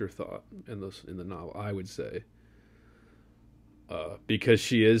afterthought in the novel, I would say. Because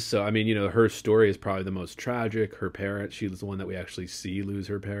she is so, I mean, her story is probably the most tragic. Her parents, she was the one that we actually see lose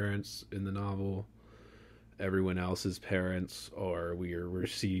her parents in the novel. everyone else's parents, or we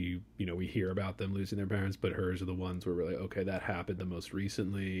see, we hear about them losing their parents, but hers are the ones where we're like, okay, that happened the most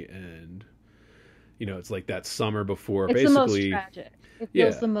recently, and it's like that summer before, It's basically. the most tragic. It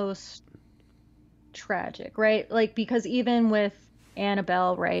feels Yeah. the most tragic, right? Like, because even with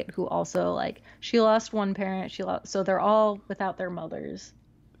Annabelle, right, who also, like, she lost one parent, so they're all without their mothers,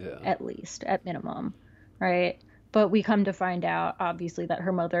 Yeah. at least, at minimum, right? But we come to find out, obviously, that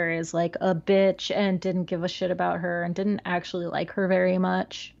her mother is like a bitch and didn't give a shit about her and didn't actually like her very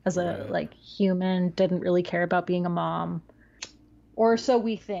much as a Right. like human, didn't really care about being a mom. Or so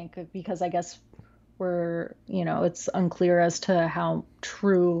we think, because I guess it's unclear as to how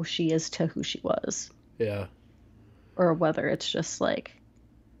true she is to who she was, Yeah. or whether it's just like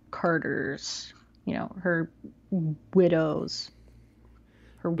Carter's, her widows,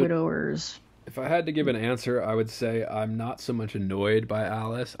 her widowers. If I had to give an answer, I would say I'm not so much annoyed by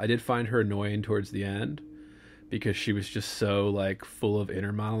Alice. I did find her annoying towards the end because she was just so like full of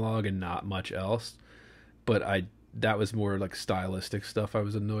inner monologue and not much else. But that was more like stylistic stuff I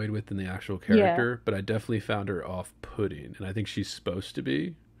was annoyed with than the actual character. Yeah. But I definitely found her off-putting, and I think she's supposed to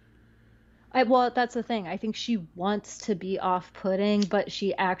be. Well, that's the thing. I think she wants to be off-putting, but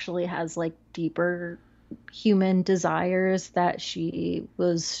she actually has like deeper human desires that she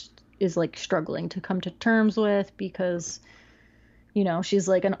is like struggling to come to terms with, because she's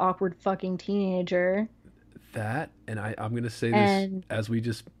like an awkward fucking teenager. That, and I'm gonna say this as we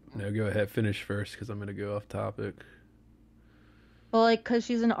just go ahead, finish first, because I'm gonna go off topic. Well, like, because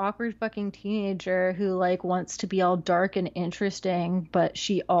she's an awkward fucking teenager who like wants to be all dark and interesting, but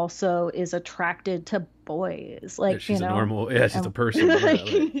she also is attracted to boys. Like, she's a normal, she's a person.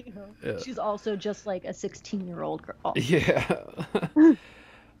 Yeah. She's also just like a 16-year-old girl. Yeah.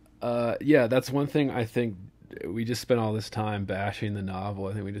 Yeah, that's one thing. I think we just spent all this time bashing the novel.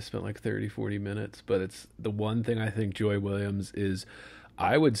 I think we just spent like 30-40 minutes, but it's the one thing I think Joy Williams is,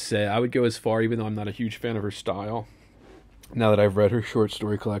 I would say, I would go as far, even though I'm not a huge fan of her style, now that I've read her short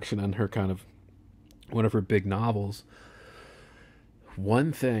story collection and her kind of one of her big novels,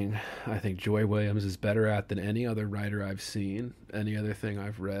 one thing I think Joy Williams is better at than any other writer I've seen, any other thing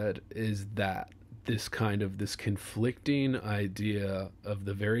I've read, is that this conflicting idea of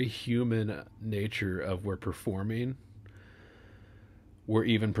the very human nature of we're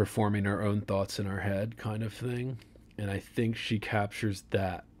even performing our own thoughts in our head kind of thing. And I think she captures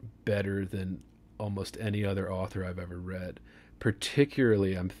that better than almost any other author I've ever read.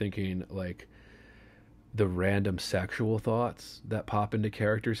 Particularly, I'm thinking like the random sexual thoughts that pop into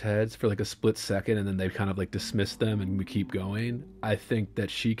characters' heads for like a split second, and then they kind of like dismiss them and we keep going. I think that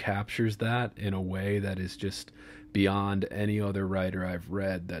she captures that in a way that is just beyond any other writer I've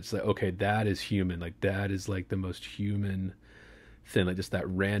read. That's like, okay, that is human. Like, that is like the most human thing. Like, just that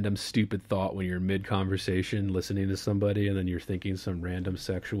random stupid thought when you're mid-conversation listening to somebody and then you're thinking some random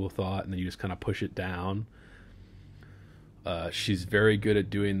sexual thought and then you just kind of push it down. She's very good at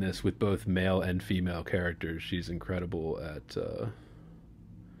doing this with both male and female characters. She's incredible at,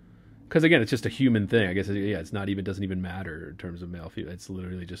 because again, it's just a human thing. I guess, it's not even, doesn't even matter in terms of male, female. It's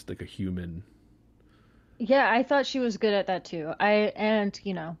literally just like a human. Yeah, I thought she was good at that too.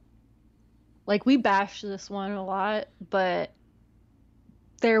 Like, we bash this one a lot, but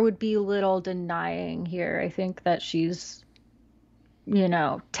there would be little denying here, I think, that she's,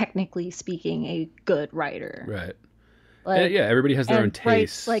 technically speaking, a good writer. Right. Like, yeah, everybody has their own taste.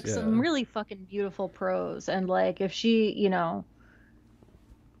 Writes like some really fucking beautiful prose, and like if she,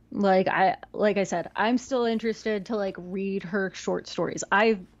 like I said, I'm still interested to like read her short stories.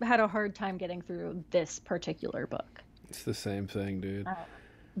 I've had a hard time getting through this particular book. It's the same thing, dude.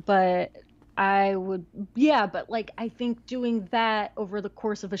 But like I think doing that over the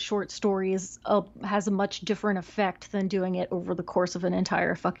course of a short story has a much different effect than doing it over the course of an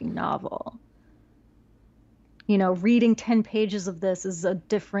entire fucking novel. Reading 10 pages of this is a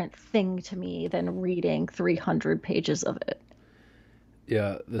different thing to me than reading 300 pages of it.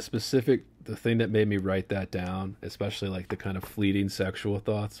 Yeah, the thing that made me write that down, especially like the kind of fleeting sexual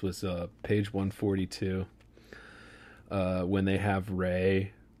thoughts, was page 142, when they have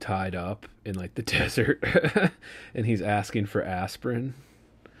Ray tied up in like the desert and he's asking for aspirin.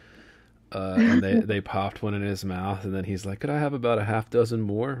 And they popped one in his mouth, and then he's like, "Could I have about a half dozen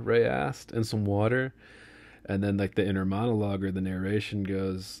more?" Ray asked, "and some water." And then like the inner monologue or the narration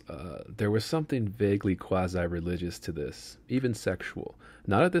goes, there was something vaguely quasi-religious to this, even sexual.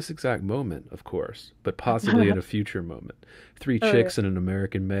 Not at this exact moment, of course, but possibly at a future moment. 3 chicks and an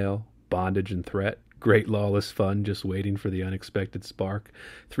American male, bondage and threat, great lawless fun just waiting for the unexpected spark,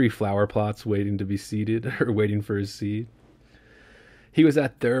 3 flower plots waiting to be seeded or waiting for his seed. He was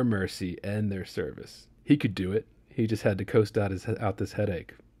at their mercy and their service. he could do it. He just had to coast out this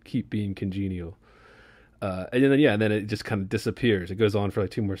headache, keep being congenial. And then it just kind of disappears. It goes on for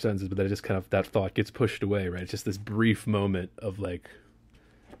like 2 more sentences, but then it just kind of, that thought gets pushed away, right? It's just this brief moment of like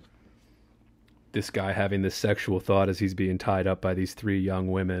this guy having this sexual thought as he's being tied up by these 3 young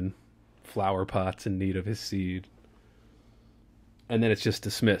women, flower pots in need of his seed. And then it's just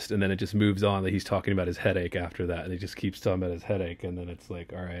dismissed, and then it just moves on. Like he's talking about his headache after that, and he just keeps talking about his headache, and then it's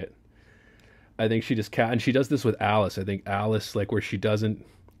like, all right. I think she just and she does this with Alice. I think Alice, like where she does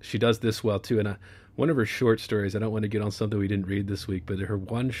this well too. And one of her short stories, I don't want to get on something we didn't read this week, but her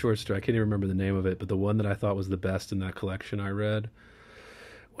one short story, I can't even remember the name of it, but the one that I thought was the best in that collection I read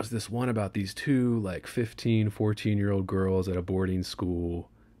was this one about these 2 like 15, 14-year-old girls at a boarding school,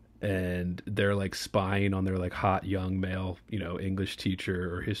 and they're like spying on their like hot young male, English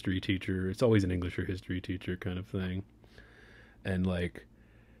teacher or history teacher. It's always an English or history teacher kind of thing. And like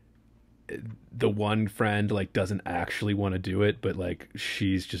the one friend like doesn't actually want to do it, but like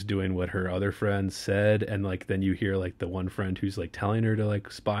she's just doing what her other friend said, and like then you hear like the one friend who's like telling her to like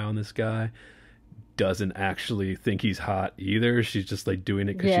spy on this guy doesn't actually think he's hot either. She's just like doing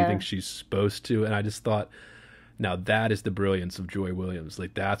it because she thinks she's supposed to. And I just thought, now that is the brilliance of Joy Williams.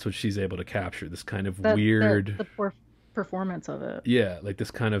 Like that's what she's able to capture, this kind of weird the poor performance of it. Yeah, like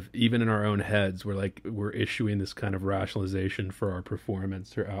this kind of, even in our own heads, we're issuing this kind of rationalization for our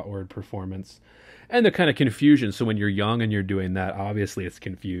performance or outward performance, and the kind of confusion. So when you're young and you're doing that, obviously it's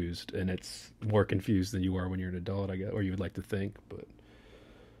confused, and it's more confused than you are when you're an adult, I guess, or you would like to think. But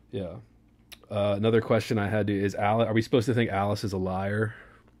yeah, another question I had is, are we supposed to think Alice is a liar?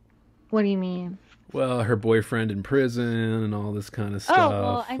 What do you mean? Well, her boyfriend in prison and all this kind of stuff. Oh,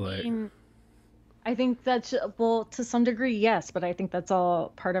 well, I mean, I think that's, well, to some degree, yes, but I think that's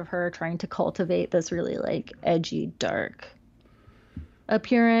all part of her trying to cultivate this really like edgy, dark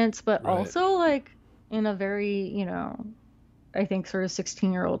appearance, but also like in a very, I think sort of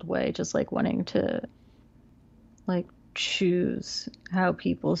 16-year-old way, just like wanting to like choose how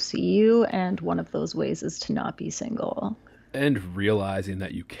people see you, and one of those ways is to not be single. And realizing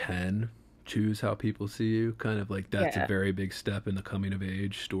that you can choose how people see you, kind of like that's a very big step in the coming of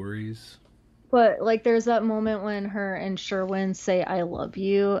age stories. But like there's that moment when her and Sherwin say I love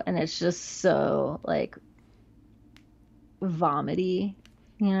you, and it's just so like vomity,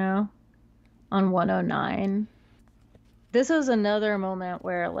 on 109. This is another moment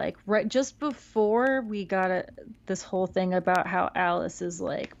where like right just before we got this whole thing about how Alice is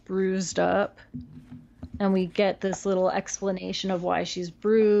like bruised up, and we get this little explanation of why she's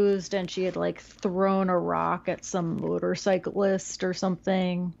bruised, and she had like thrown a rock at some motorcyclist or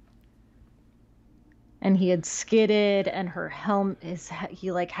something, and he had skidded, and her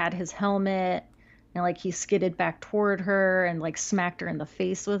he like had his helmet, and like he skidded back toward her and like smacked her in the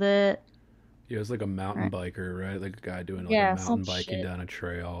face with it. Yeah, it was like a mountain biker, right? Like a guy doing like a mountain biking down a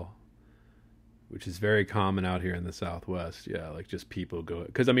trail, which is very common out here in the Southwest. Yeah, like just people go,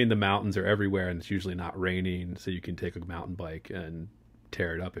 because I mean the mountains are everywhere, and it's usually not raining, so you can take a mountain bike and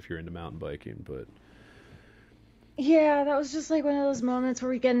tear it up if you're into mountain biking. But yeah, that was just like one of those moments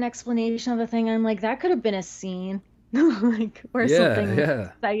where we get an explanation of a thing. I'm like, that could have been a scene, like where something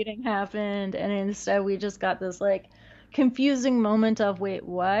exciting happened, and instead we just got this like confusing moment of wait,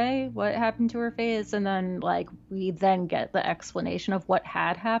 what happened to her face, and then like we then get the explanation of what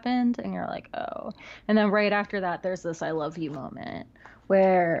had happened, and you're like, oh. And then right after that there's this I love you moment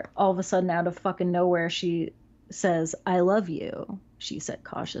where all of a sudden out of fucking nowhere she says I love you, she said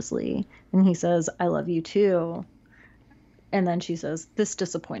cautiously, and he says I love you too, and then she says this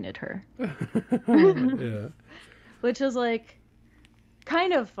disappointed her. Yeah. Which is like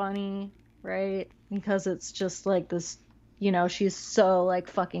kind of funny, right? Because it's just like this, she's so like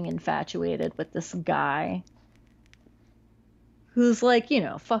fucking infatuated with this guy who's like,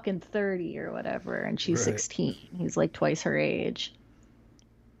 fucking 30 or whatever, and she's 16. He's like twice her age.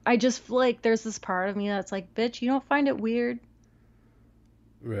 I just feel like there's this part of me that's like, bitch, you don't find it weird?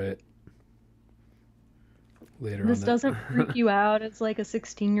 Right. Later this on doesn't freak you out as like a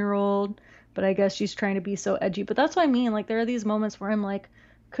 16-year-old, but I guess she's trying to be so edgy. But that's what I mean. Like there are these moments where I'm like,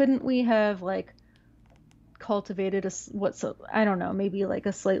 couldn't we have like cultivated I don't know, maybe like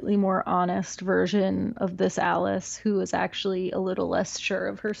a slightly more honest version of this Alice, who is actually a little less sure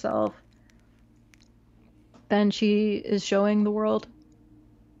of herself than she is showing the world.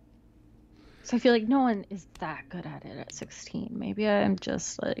 So I feel like no one is that good at it at 16. Maybe I'm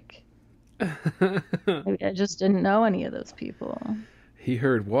just like, maybe I just didn't know any of those people. He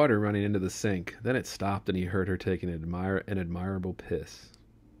heard water running into the sink. Then it stopped, and he heard her taking an admirable piss.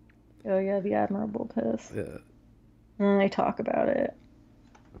 Oh yeah, the admirable piss. Yeah. And they talk about it.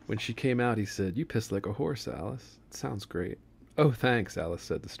 When she came out, he said, "You pissed like a horse, Alice. It sounds great." "Oh, thanks," Alice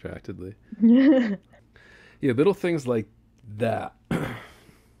said distractedly. Yeah, little things like that. I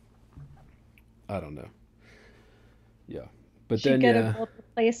don't know. Yeah. But She'd then, get a yeah. gold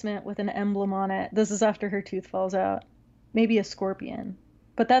replacement with an emblem on it. This is after her tooth falls out. Maybe a scorpion.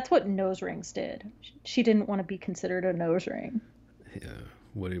 But that's what nose rings did. She didn't want to be considered a nose ring. Yeah.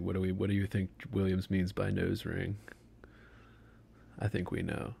 What do you think Williams means by nose ring? I think we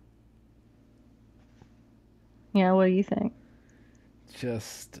know. Yeah, what do you think?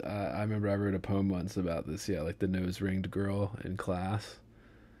 Just, I remember I wrote a poem once about this. Yeah, like the nose ringed girl in class.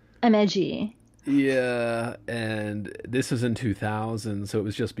 I'm edgy. Yeah, and this was in 2000, so it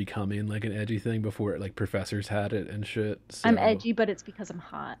was just becoming like an edgy thing before like professors had it and shit. I'm So edgy, but it's because I'm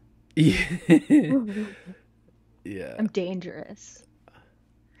hot. yeah, yeah, I'm dangerous.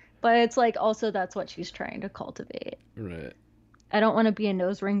 But it's like also that's what she's trying to cultivate. right. I don't want to be a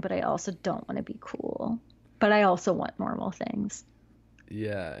nose ring, but I also don't want to be cool. But I also want normal things.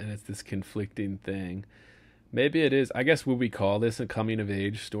 Yeah, and it's this conflicting thing. Maybe it is. I guess would we call this a coming of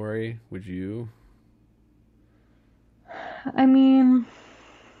age story? Would you? I mean,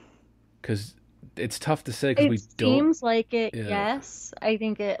 Because it's tough to say because we it don't. seems like it, Yeah. yes. I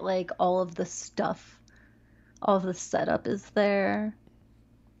think it, like, all of the stuff, all of the setup is there.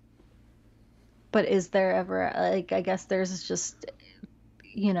 But is there ever, like, I guess there's just,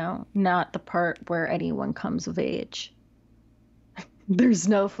 not the part where anyone comes of age. There's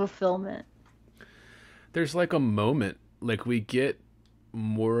no fulfillment. There's like a moment, like we get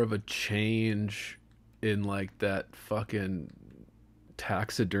more of a change in like that fucking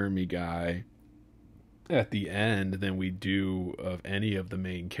taxidermy guy at the end than we do of any of the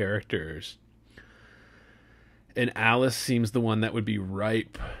main characters. And Alice seems the one that would be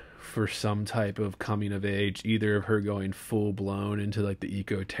ripe for some type of coming of age, either of her going full blown into like the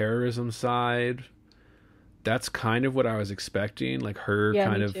eco-terrorism side. That's kind of what I was expecting, like her Yeah,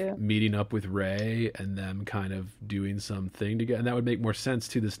 kind me of too. meeting up with Ray and them kind of doing something together. And that would make more sense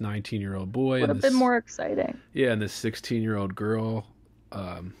to this 19-year-old boy Would and have been this more exciting. yeah, and this 16-year-old girl.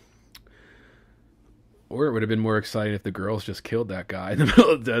 Um, or it would have been more exciting if the girls just killed that guy in the middle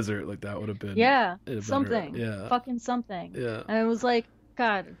of the desert. Like that would have been Yeah, a better, something. yeah, Fucking something. yeah. And I was like,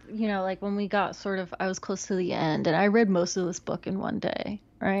 God, like when we got I was close to the end, and I read most of this book in one day,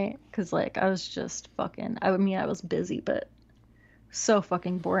 right? Because, like, I was just fucking, I mean, I was busy, but so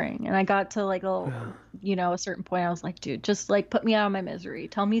fucking boring. And I got to, like, a certain point, I was like, dude, just, like, put me out of my misery.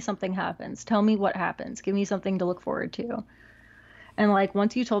 Tell me something happens. Tell me what happens. Give me something to look forward to. And, like,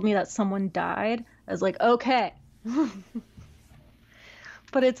 once you told me that someone died, I was like, okay.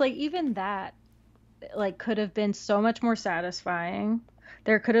 But it's like, even that, like, could have been so much more satisfying.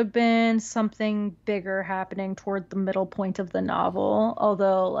 There could have been something bigger happening toward the middle point of the novel.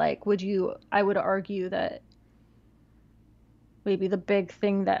 Although, like, I would argue that maybe the big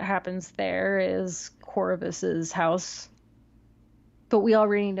thing that happens there is Corvus's house. But we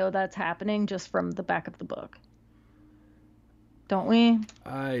already know that's happening just from the back of the book. Don't we?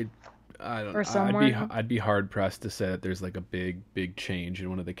 I don't Or know. somewhere. I'd be hard pressed to say that there's like a big change in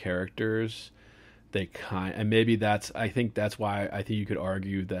one of the characters. And maybe I think that's why I think you could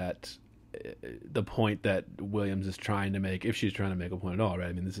argue that the point that Williams is trying to make, if she's trying to make a point at all, right?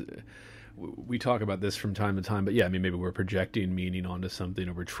 I mean, we talk about this from time to time, but yeah, I mean, maybe we're projecting meaning onto something,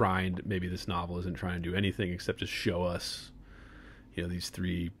 or maybe this novel isn't trying to do anything except just show us, these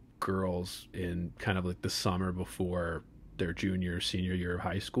three girls in kind of like the summer before their senior year of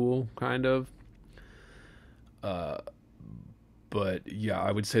high school, kind of. But yeah,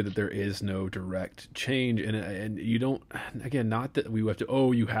 I would say that there is no direct change, and you don't. Again, not that we have to.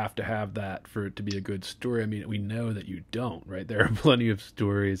 Oh, you have to have that for it to be a good story. I mean, we know that you don't, right? There are plenty of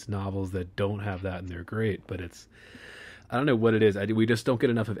novels that don't have that, and they're great. But I don't know what it is. We just don't get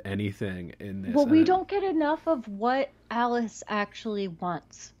enough of anything in this. Well, we don't get enough of what Alice actually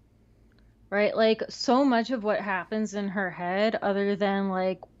wants. Right? Like, so much of what happens in her head, other than,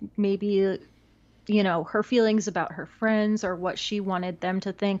 like, maybe, her feelings about her friends or what she wanted them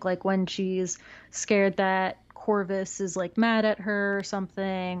to think, like when she's scared that Corvus is, like, mad at her or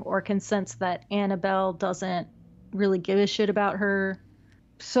something, or can sense that Annabelle doesn't really give a shit about her.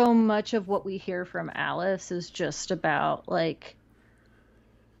 So much of what we hear from Alice is just about, like,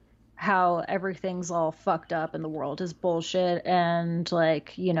 how everything's all fucked up and the world is bullshit, and,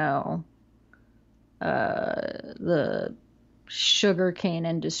 like, the sugarcane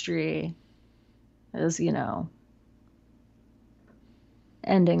industry is,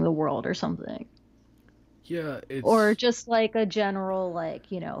 ending the world or something. Yeah, Or just like a general, like,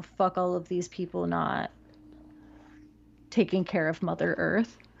 fuck all of these people not taking care of Mother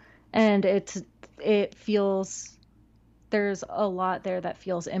Earth. And it feels, there's a lot there that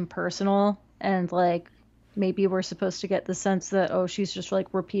feels impersonal, and like maybe we're supposed to get the sense that, oh, she's just like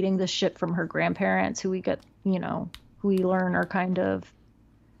repeating this shit from her grandparents, who we get, who we learn are kind of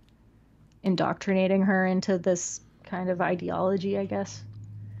indoctrinating her into this kind of ideology, I guess.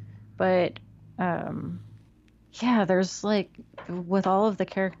 But yeah, there's like, with all of the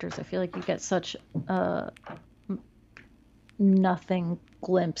characters, I feel like you get such a nothing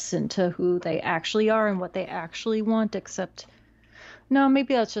glimpse into who they actually are and what they actually want, except, no,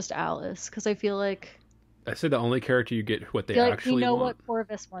 maybe that's just Alice, because I feel like I say the only character you get what they we actually know want. what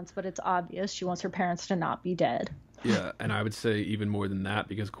Corvus wants, but it's obvious. She wants her parents to not be dead. Yeah, and I would say even more than that,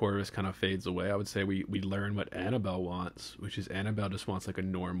 because Corvus kind of fades away, I would say we learn what Annabelle wants, which is Annabelle just wants like a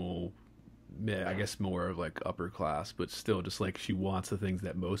normal, I guess more of like upper class, but still just like she wants the things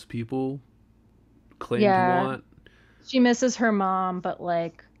that most people claim to want. She misses her mom, but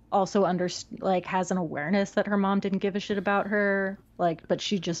like also like has an awareness that her mom didn't give a shit about her, like, but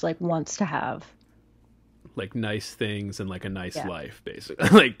she just like wants to have like nice things and like a nice life, basically.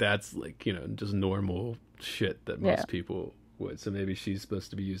 Like that's like, just normal shit that most people would. So maybe she's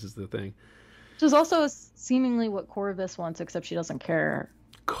supposed to be used as the thing. Which is also seemingly what Corvus wants, except she doesn't care.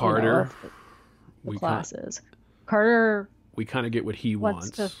 Carter, the classes. Carter, we kind of get what he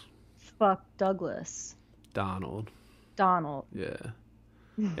wants. To fuck Douglas. Donald. Yeah.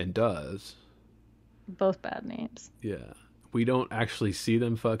 And does. Both bad names. Yeah. We don't actually see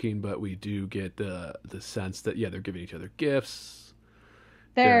them fucking, but we do get the sense that, they're giving each other gifts.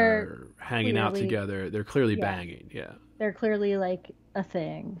 They're hanging out together. They're clearly banging. Yeah. They're clearly like a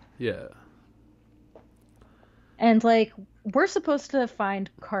thing. Yeah. And like, we're supposed to find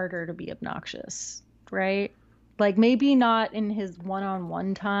Carter to be obnoxious, right? Like, maybe not in his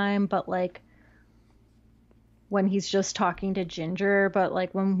one-on-one time, but like when he's just talking to Ginger, but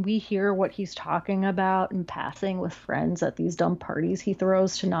like when we hear what he's talking about in passing with friends at these dumb parties he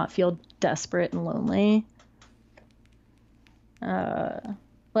throws to not feel desperate and lonely.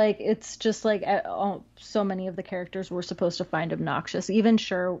 Like, it's just like so many of the characters we're supposed to find obnoxious. Even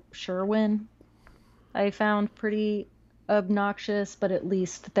Sherwin, I found pretty obnoxious, but at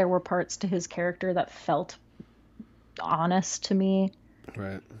least there were parts to his character that felt honest to me.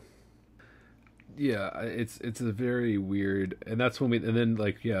 Right. Yeah, it's a very weird, and that's when and then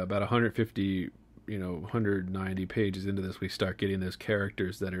like, about 150, 190 pages into this, we start getting those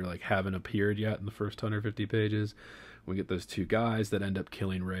characters that are like haven't appeared yet in the first 150 pages. We get those two guys that end up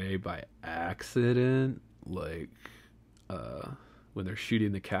killing Ray by accident, like when they're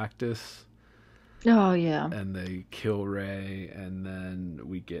shooting the cactus. Oh yeah. And they kill Ray, and then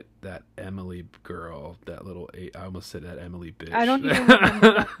we get that Emily girl, that little I almost said that Emily bitch. I don't even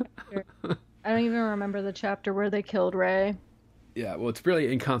remember that. I don't even remember the chapter where they killed Ray. Yeah, well, it's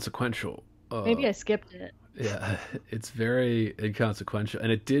really inconsequential. Maybe I skipped it. Yeah, it's very inconsequential.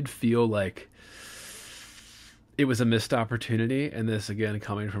 And it did feel like it was a missed opportunity. And this, again,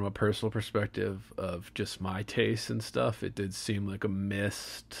 coming from a personal perspective of just my taste and stuff, it did seem like a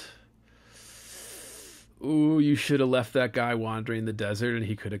missed... Ooh, you should have left that guy wandering the desert and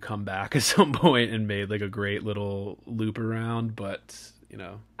he could have come back at some point and made like a great little loop around, but...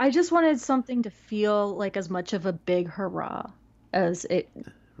 I just wanted something to feel like as much of a big hurrah as it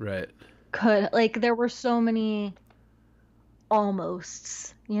could. Like, there were so many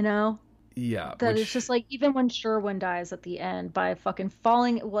almosts, Yeah. That it's just like, even when Sherwin dies at the end by fucking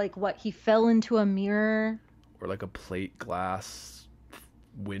falling, like, he fell into a mirror. Or like a plate glass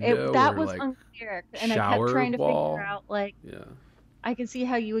window. That or was like unclear. And I kept trying to wall. figure out, like, I could see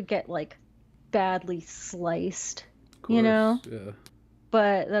how you would get, like, badly sliced, Yeah.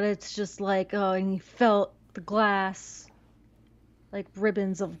 But that it's just like, oh, and you felt the glass, like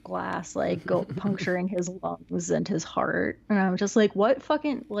ribbons of glass, like go puncturing his lungs and his heart. And I'm just like, what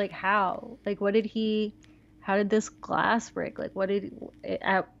fucking, like, how? Like, how did this glass break? Like,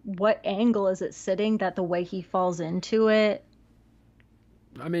 at what angle is it sitting that the way he falls into it?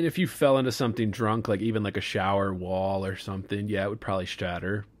 I mean, if you fell into something drunk, like even like a shower wall or something, it would probably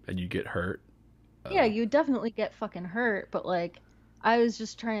shatter and you get hurt. Yeah, you definitely get fucking hurt, but like, I was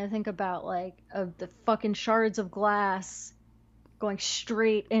just trying to think about, like, of the fucking shards of glass going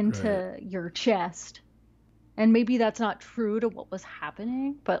straight into your chest. And maybe that's not true to what was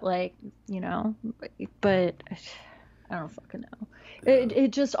happening, but, like, but I don't fucking know. Yeah.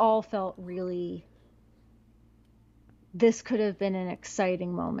 It just all felt really... This could have been an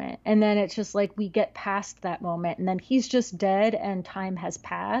exciting moment. And then it's just like we get past that moment, and then he's just dead and time has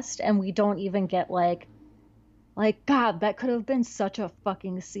passed, and we don't even get, like, God, that could have been such a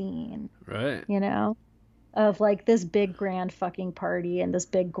fucking scene. Right. of like this big grand fucking party and this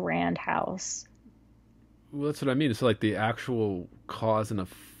big grand house. Well, that's what I mean. It's like the actual cause and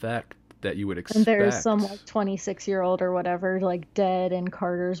effect that you would And there's some expect. like 26-year-old or whatever like dead in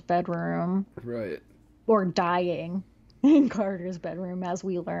Carter's bedroom Right. or dying in Carter's bedroom, as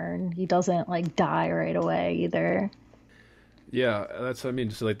we learn. He doesn't like die right away either. Yeah, that's what I mean.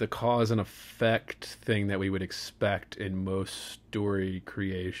 Just like the cause and effect thing that we would expect in most story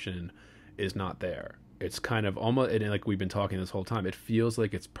creation is not there. It's kind of almost, and like we've been talking this whole time, it feels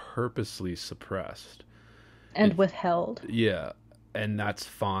like it's purposely suppressed. And It, withheld. yeah, and that's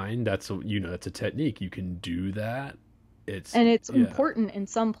fine. That's a technique. You can do that. It's And it's yeah, important in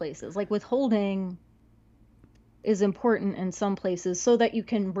some places. Like withholding is important in some places so that you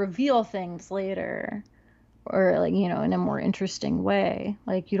can reveal things later or like, in a more interesting way.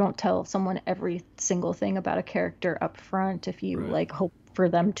 Like you don't tell someone every single thing about a character up front if you right, like hope for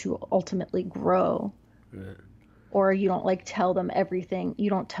them to ultimately grow. right. Or you don't like tell them everything. You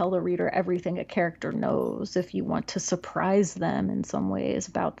don't tell the reader everything a character knows if you want to surprise them in some ways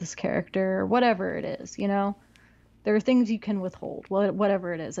about this character or whatever it is, There are things you can withhold,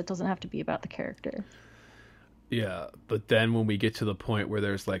 whatever it is. It doesn't have to be about the character. Yeah, but then when we get to the point where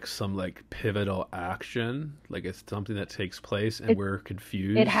there's like some like pivotal action, like it's something that takes place and It we're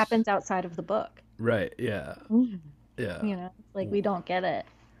it confused. happens outside of the book. Right, yeah. Mhm. Yeah. Like we don't get it.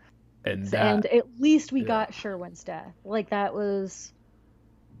 And And that at least we yeah. got Sherwin's death. Like that was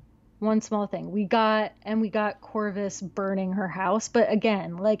one small thing. We got Corvus burning her house, but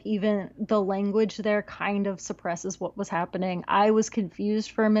again, like even the language there kind of suppresses what was happening. I was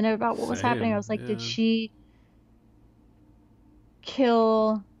confused for a minute about what was happening. I Same. was like, did Yeah. she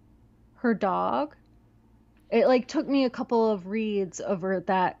kill her dog? It like took me a couple of reads over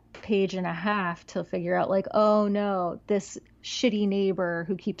that page and a half to figure out like, oh no, this shitty neighbor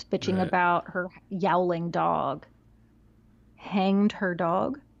who keeps bitching Right. about her yowling dog hanged her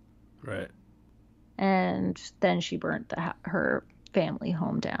dog, Right. and then she burnt her family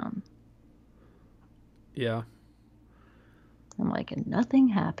home down. Yeah. I'm like, and nothing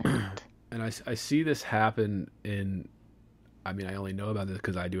happened. And I see this happen in I mean, I only know about this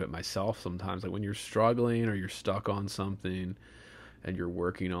because I do it myself sometimes. Like when you're struggling or you're stuck on something and you're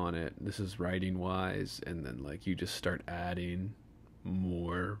working on it, this is writing wise, and then like you just start adding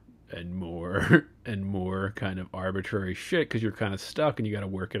more and more and more kind of arbitrary shit because you're kind of stuck and you got to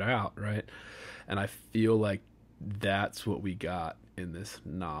work it out, right? And I feel like that's what we got in this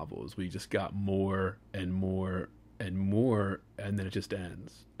novel is we just got more and more and more, and then it just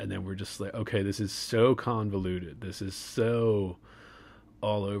ends, and then we're just like, okay, this is so convoluted, this is so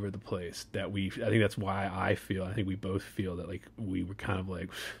all over the place that I think that's why I think we both feel that like we were kind of like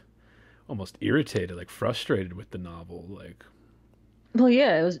almost irritated, like frustrated with the novel, like Well,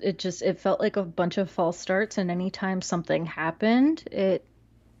 yeah, it felt like a bunch of false starts, and anytime something happened, it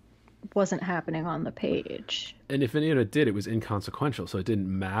wasn't happening on the page. and if any of it did, it was inconsequential, so it didn't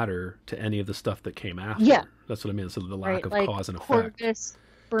matter to any of the stuff that came Yeah, after. That's what I mean. So the lack right. of Like cause and effect. Corvus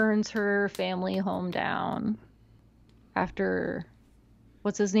burns her family home down after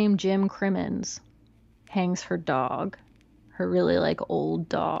what's his name? Jim Crimmins hangs her dog, her really like old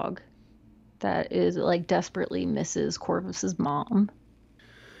dog that is like desperately misses Corvus's mom.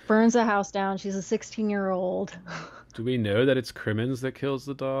 Burns the house down. She's a 16-year-old. Do we know that it's Crimmins that kills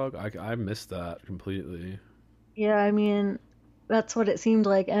the dog? I missed that completely. Yeah, I mean, that's what it seemed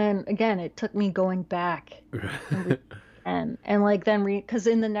like. And again, it took me going back and and like then because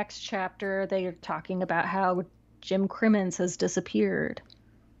in the next chapter they're talking about how Jim Crimmins has disappeared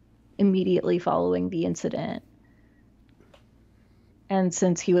immediately following the incident. And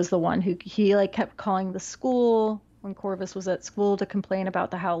since he was the one who he like kept calling the school when Corvus was at school to complain about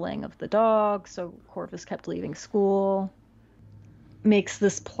the howling of the dog, so Corvus kept leaving school. Makes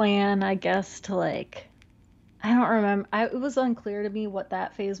this plan, I guess, to like I don't remember. It was unclear to me what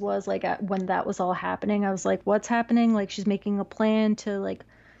that phase was like when that was all happening. I was like, what's happening? Like she's making a plan to like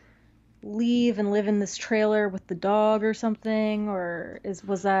leave and live in this trailer with the dog or something, or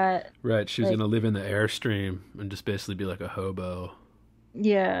was that Right, she was like gonna live in the airstream and just basically be like a hobo,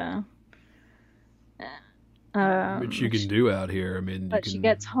 yeah. which you can She, do out here. I mean, you but she can,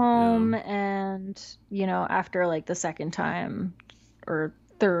 gets you know, home and after like the second time or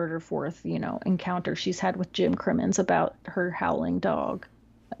third or fourth encounter she's had with Jim Crimmins about her howling dog,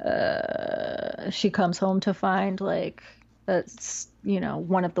 she comes home to find like that's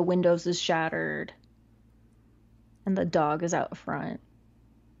one of the windows is shattered and the dog is out front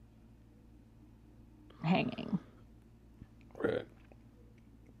hanging. right.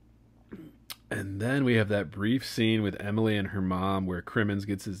 And then we have that brief scene with Emily and her mom where Crimmins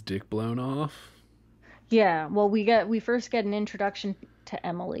gets his dick blown off. Yeah, well, we first get an introduction to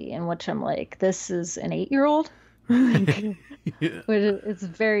Emily, in which I'm like, this is an 8-year-old, like, Yeah. which it's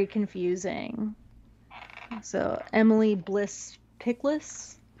very confusing. So Emily Bliss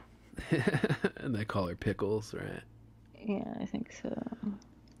Pickless, And they call her Pickles, right? yeah, I think so.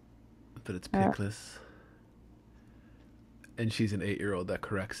 But it's Uh, Pickless. And she's an 8-year-old that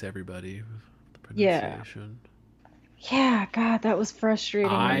corrects everybody with the yeah, pronunciation. yeah, God, that was frustrating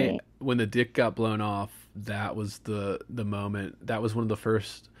to me. When the dick got blown off, that was the moment. That was one of the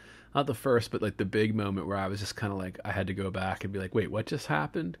first, not the first, but like the big moment where I was just kind of like, I had to go back and be like, wait, what just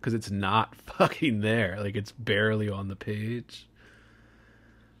happened? Because it's not fucking there. Like, it's barely on the page.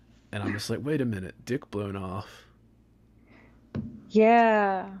 And I'm just like, wait a minute, dick blown off.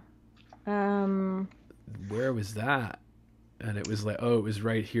 Yeah, Where was that? And it was like, oh, it was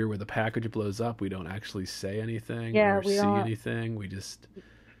right here where the package blows up. We don't actually say anything yeah, or we see don't. anything. We just,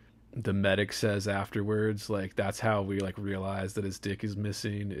 the medic says afterwards, like, that's how we like realize that his dick is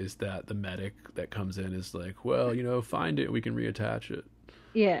missing, is that the medic that comes in is like, well, find it, we can reattach it.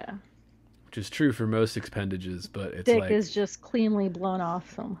 Yeah, Which is true for most appendages, but it's dick like, is just cleanly blown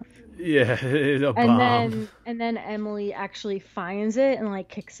off somehow. yeah, it's a And bomb. then Emily actually finds it and like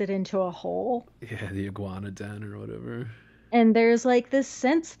kicks it into a hole. Yeah, the iguana den or whatever. And there's like this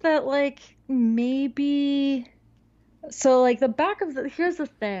sense that like maybe so like here's the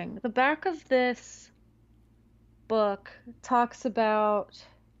thing. The back of this book talks about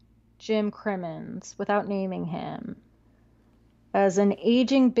Jim Crimmins without naming him as an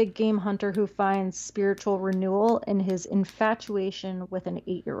aging big game hunter who finds spiritual renewal in his infatuation with an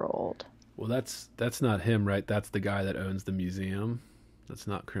 8-year-old. Well, that's not him, right? That's the guy that owns the museum. That's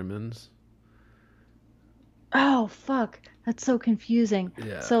not Crimmins. Oh, fuck. That's so confusing.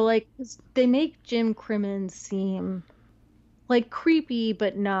 Yeah. So, like, they make Jim Crimmins seem, like, creepy,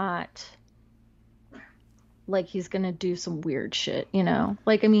 but not like he's gonna do some weird shit, you know?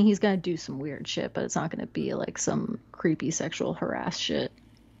 Like, I mean, he's gonna do some weird shit, but it's not gonna be, like, some creepy sexual harass shit.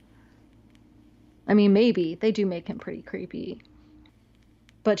 I mean, maybe. They do make him pretty creepy.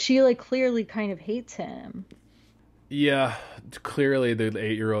 But she, like, clearly kind of hates him. Yeah, clearly the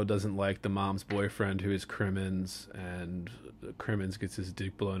 8-year-old doesn't like the mom's boyfriend, who is Crimmins, and Crimmins gets his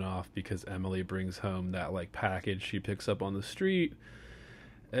dick blown off because Emily brings home that like package she picks up on the street,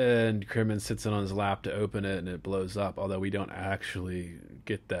 and Crimmins sits on his lap to open it, and it blows up. Although we don't actually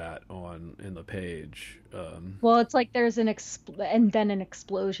get that in the page. Well, it's like there's and then an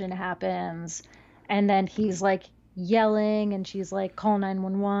explosion happens, and then he's like yelling, and she's like, call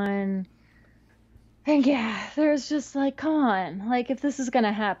 911. And yeah, there's just like, come on, like if this is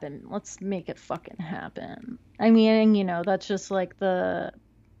gonna happen, let's make it fucking happen. I mean, that's just like the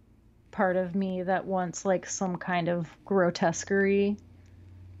part of me that wants like some kind of grotesquerie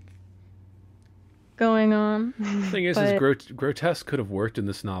going on. The thing is grotesque could have worked in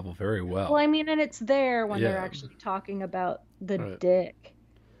this novel very well. Well, I mean, and it's there when they're Yeah. actually talking about the Right. dick,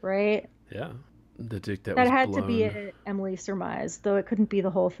 right? Yeah, the dick that That was had blown. to be it, Emily surmised, though it couldn't be the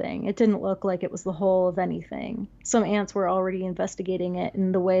whole thing. It didn't look like it was the whole of anything. Some ants were already investigating it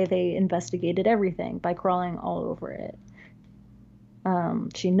in the way they investigated everything, by crawling all over it.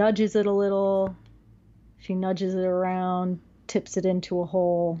 She nudges it a little, she nudges it around, tips it into a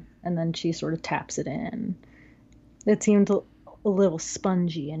hole, and then she sort of taps it in. It seemed a little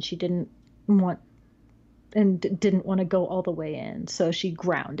spongy, and she didn't want to go all the way in, so she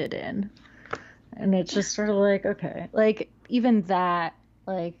ground it in. And it's just sort of like, okay, like even that,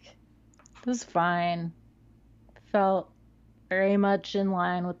 like, it was fine. Felt very much in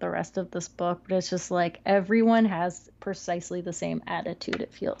line with the rest of this book, but it's just like everyone has precisely the same attitude,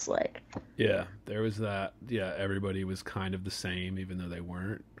 it feels like. Yeah, there was that. Yeah, everybody was kind of the same, even though they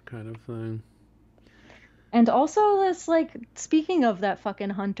weren't, kind of thing. And also this, like, speaking of that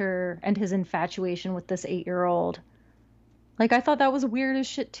fucking hunter and his infatuation with this 8-year-old, like, I thought that was weird as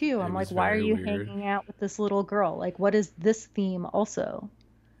shit too. I'm was like, why are very you weird. hanging out with this little girl? Like, what is this theme also?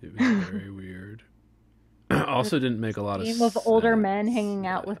 It was very weird. Also didn't make a lot of Theme sense. of older men hanging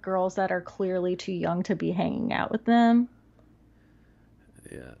out with girls that are clearly too young to be hanging out with them.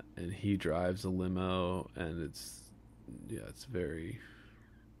 Yeah, and he drives a limo, and it's very...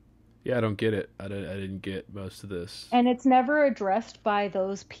 Yeah, I don't get it. I didn't get most of this. And it's never addressed by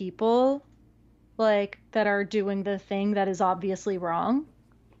those people, like, that are doing the thing that is obviously wrong.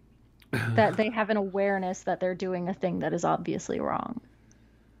 That they have an awareness that they're doing a thing that is obviously wrong.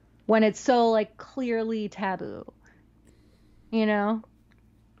 When it's so, like, clearly taboo. You know?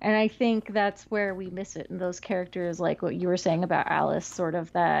 And I think that's where we miss it in those characters, like what you were saying about Alice, sort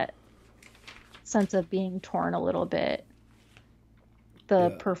of that sense of being torn a little bit the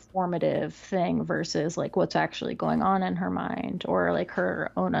Yeah. performative thing versus like what's actually going on in her mind, or like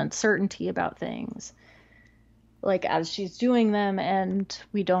her own uncertainty about things, like as she's doing them. And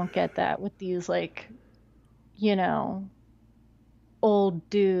we don't get that with these, like, you know, old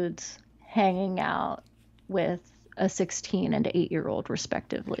dudes hanging out with a 16 and 8-year-old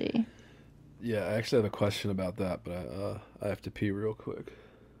respectively. Yeah, I actually have a question about that, but I have to pee real quick.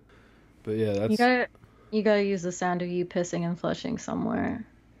 But yeah, You that's gotta you gotta use the sound of you pissing and flushing somewhere.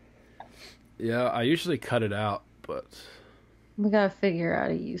 yeah. I usually cut it out, but We gotta figure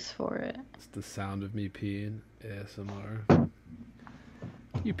out a use for it. it's the sound of me peeing. ASMR.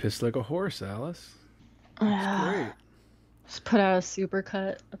 You pissed like a horse, Alice. It's great. Just put out a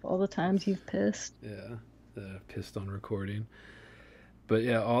supercut of all the times you've pissed. Yeah, pissed on recording. But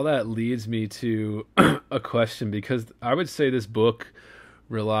yeah, all that leads me to a question, because I would say this book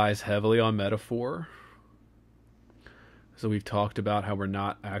relies heavily on metaphor. So we've talked about how we're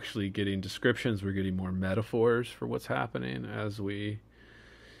not actually getting descriptions, we're getting more metaphors for what's happening as we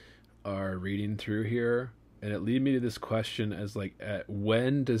are reading through here. And it lead me to this question as like,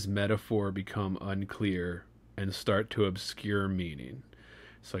 when does metaphor become unclear and start to obscure meaning?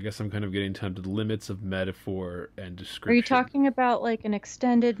 So I guess I'm kind of getting to the limits of metaphor and description. Are you talking about like an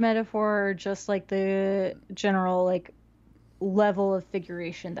extended metaphor, or just like the general like level of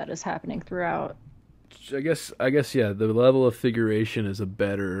figuration that is happening throughout? I guess yeah, the level of figuration is a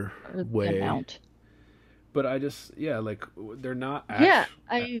better way. Amount. But I just like they're not Yeah,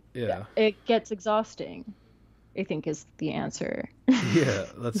 yeah. It gets exhausting, I think, is the answer. Yeah,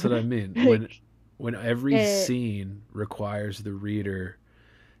 that's what I mean. When every scene requires the reader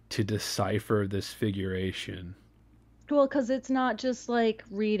to decipher this figuration. Well, because it's not just like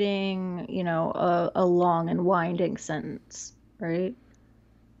reading, you know, a long and winding sentence, right?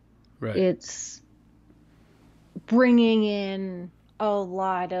 Right. It's bringing in a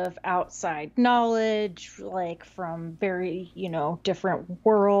lot of outside knowledge, like from very, you know, different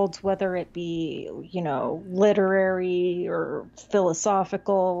worlds, whether it be, you know, literary or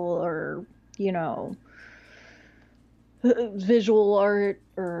philosophical or, you know, visual art,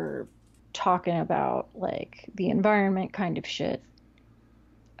 or talking about like the environment kind of shit,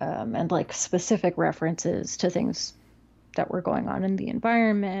 and like specific references to things that were going on in the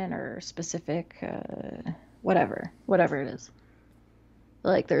environment, or specific whatever it is.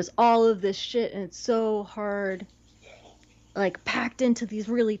 Like there's all of this shit, and it's so hard, like packed into these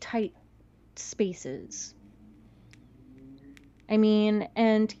really tight spaces. I mean,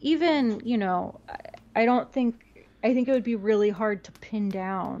 and even, you know, I think it would be really hard to pin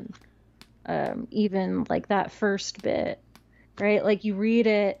down even like that first bit, right? Like you read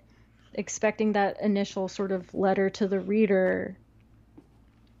it expecting that initial sort of letter to the reader,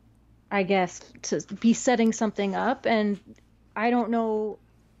 I guess, to be setting something up, and I don't know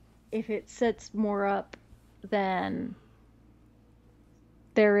if it sets more up than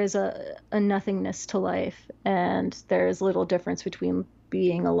there is a nothingness to life, and there is little difference between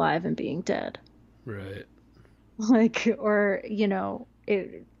being alive and being dead. Right. Like, or, you know,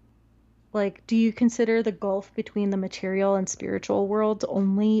 it, like, do you consider the gulf between the material and spiritual worlds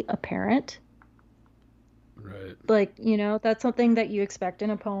only apparent? Right. Like, you know, that's something that you expect in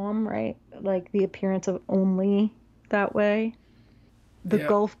a poem, right? Like the appearance of only that way. The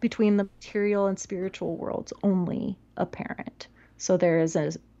gulf between the material and spiritual worlds only apparent. So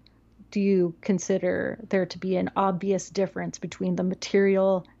do you consider there to be an obvious difference between the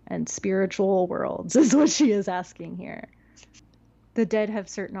material and spiritual worlds, is what she is asking here. The dead have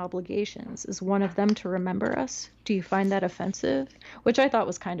certain obligations. Is one of them to remember us? Do you find that offensive? Which I thought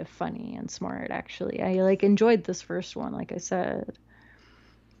was kind of funny and smart, actually. I like enjoyed this first one, like I said.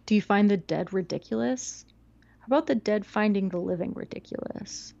 Do you find the dead ridiculous? How about the dead finding the living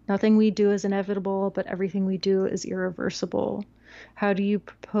ridiculous? Nothing we do is inevitable, but everything we do is irreversible. How do you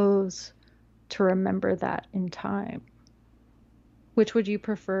propose to remember that in time? Which would you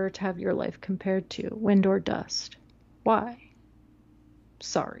prefer to have your life compared to, wind or dust? Why?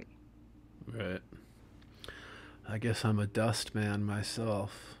 Sorry. Right. I guess I'm a dust man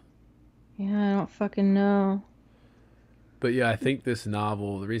myself. Yeah, I don't fucking know. But yeah, I think this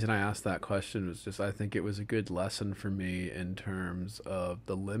novel, the reason I asked that question was just I think it was a good lesson for me in terms of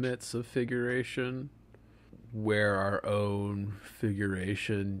the limits of figuration, where our own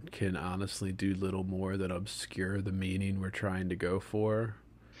figuration can honestly do little more than obscure the meaning we're trying to go for.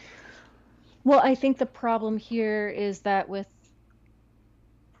 Well, I think the problem here is that with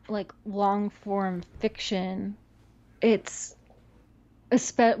like long form fiction, it's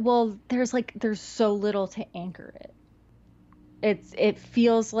there's so little to anchor it. it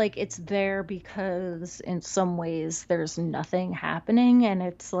feels like it's there because in some ways there's nothing happening, and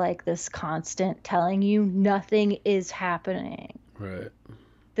it's like this constant telling you nothing is happening. Right.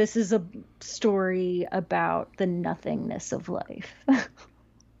 This is a story about the nothingness of life.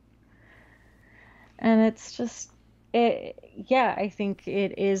 And it's just yeah, I think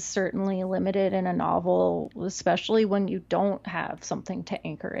it is certainly limited in a novel, especially when you don't have something to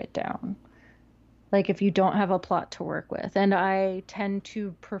anchor it down. Like if you don't have a plot to work with. And I tend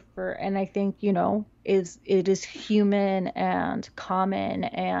to prefer, and I think, it is human and common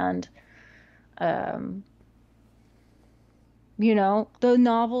and um the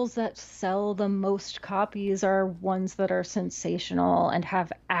novels that sell the most copies are ones that are sensational and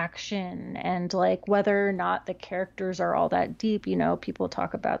have action, and like whether or not the characters are all that deep, people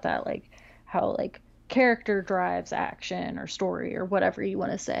talk about that, like how like character drives action or story or whatever you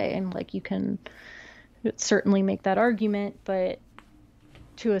want to say, and like you can certainly make that argument, but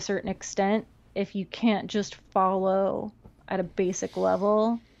to a certain extent, if you can't just follow at a basic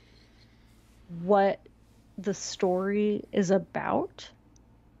level what the story is about,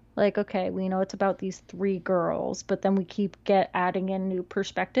 like, okay, we know it's about these three girls, but then we keep adding in new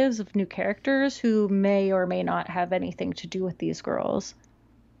perspectives of new characters who may or may not have anything to do with these girls.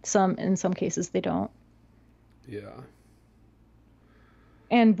 In some cases they don't. Yeah.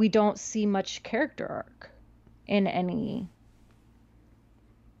 And we don't see much character arc in any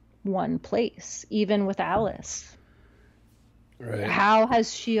one place, even with Alice. Right. How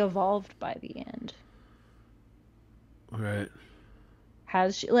has she evolved by the end? Right.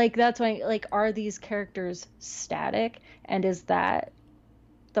 Has she, like, that's why, like, are these characters static? And is that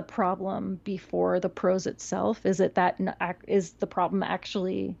the problem before the prose itself? Is it that is the problem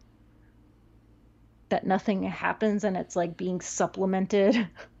actually that nothing happens and it's like being supplemented?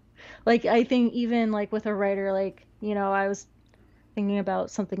 Like, I think even like with a writer, like, I was thinking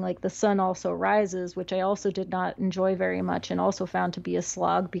about something like The Sun Also Rises, which I also did not enjoy very much and also found to be a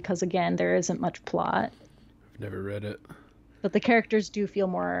slog because, again, there isn't much plot. I've never read it. But the characters do feel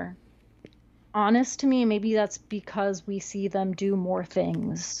more honest to me. Maybe that's because we see them do more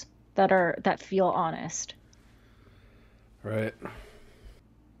things that feel honest. Right.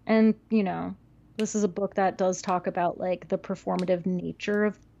 And, this is a book that does talk about like the performative nature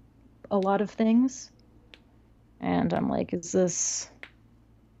of a lot of things. And I'm like, is this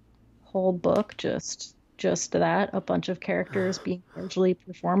whole book just that? A bunch of characters being largely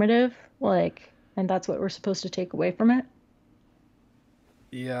performative? Like, and that's what we're supposed to take away from it?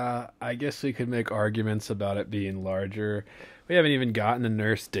 Yeah, I guess we could make arguments about it being larger. We haven't even gotten to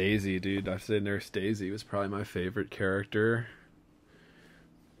Nurse Daisy, dude. I've said Nurse Daisy was probably my favorite character.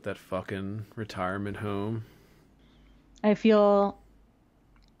 That fucking retirement home. I feel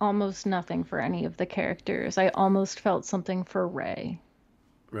almost nothing for any of the characters. I almost felt something for Ray.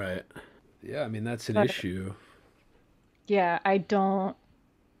 Right. Yeah, I mean, that's an But issue. yeah, I don't,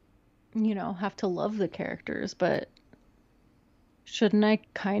 have to love the characters, but shouldn't I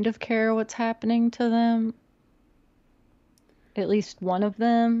kind of care what's happening to them? At least one of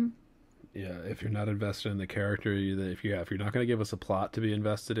them? Yeah, if you're not invested in the character, if you're not going to give us a plot to be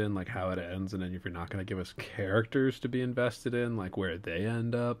invested in, like how it ends, and then if you're not going to give us characters to be invested in, like where they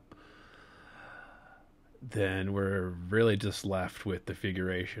end up, then we're really just left with the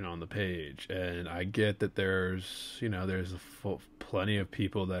figuration on the page. And I get that there's plenty of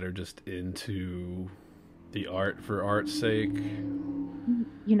people that are just into the art for art's sake.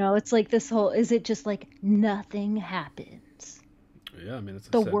 It's like this whole, is it just like nothing happens? Yeah, I mean, it's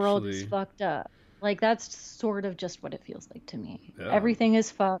The world is fucked up. Like, that's sort of just what it feels like to me. Yeah. Everything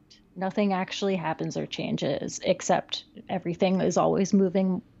is fucked. Nothing actually happens or changes, except everything is always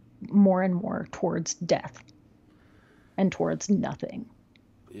moving more and more towards death and towards nothing.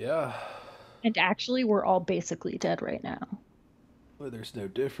 Yeah. And actually, we're all basically dead right now. Well, there's no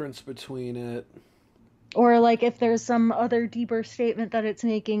difference between it. Or, like, if there's some other deeper statement that it's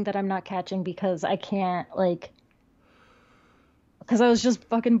making that I'm not catching because I can't, like... Because I was just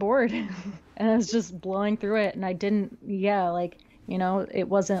fucking bored. And I was just blowing through it. And I didn't... Yeah, like... it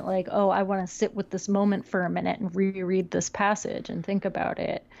wasn't like, oh, I want to sit with this moment for a minute and reread this passage and think about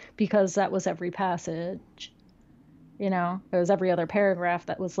it, because that was every passage. There was every other paragraph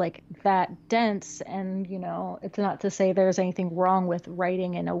that was like that dense. And, it's not to say there's anything wrong with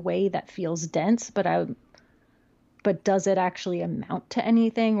writing in a way that feels dense, but does it actually amount to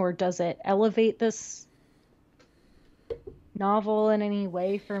anything, or does it elevate this novel in any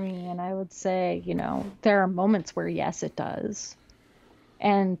way for me? And I would say, there are moments where yes, it does.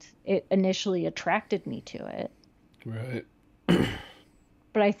 And it initially attracted me to it. Right.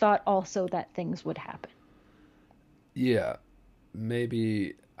 But I thought also that things would happen. Yeah.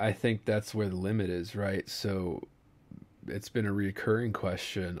 maybe I think that's where the limit is, right? So it's been a recurring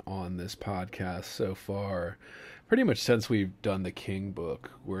question on this podcast so far, pretty much since we've done the King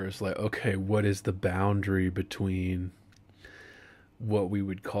book, where it's like, okay, what is the boundary between what we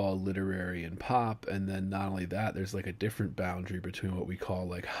would call literary and pop? And then not only that, there's like a different boundary between what we call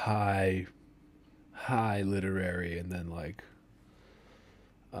like high literary, and then like,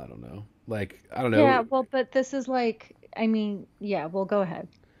 I don't know. Like, I don't know. Yeah, well, but this is like, I mean, yeah, well, go ahead.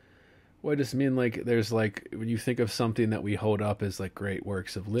 Well, I just mean like there's like when you think of something that we hold up as like great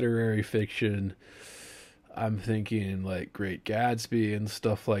works of literary fiction, I'm thinking like Great Gatsby and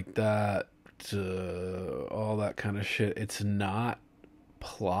stuff like that, all that kind of shit. It's not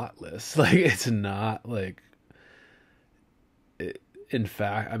plotless. Like it's not like it, in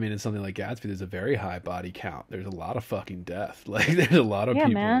fact, I mean, in something like Gatsby, there's a very high body count. There's a lot of fucking death. Like there's a lot of Yeah,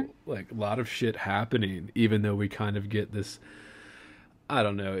 people, man. like a lot of shit happening, even though we kind of get this, I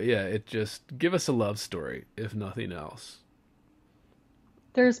don't know. Yeah, it just give us a love story, if nothing else.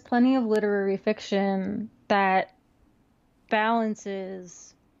 There's plenty of literary fiction that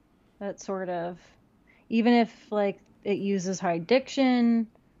balances that sort of, even if like it uses high diction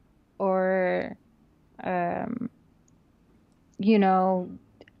or, um, you know,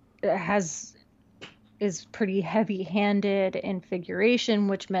 it is pretty heavy-handed in figuration,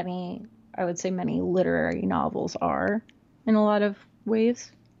 which I would say many literary novels are in a lot of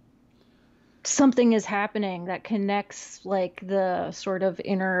ways. Something is happening that connects like the sort of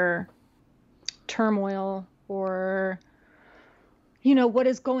inner turmoil or what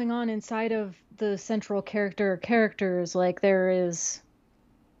is going on inside of the central character or characters. Like there is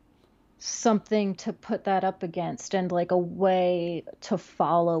something to put that up against and like a way to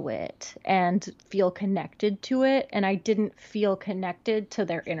follow it and feel connected to it. And I didn't feel connected to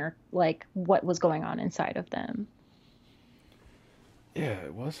their inner, like what was going on inside of them. Yeah,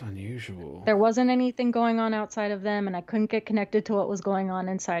 it was unusual. There wasn't anything going on outside of them, and I couldn't get connected to what was going on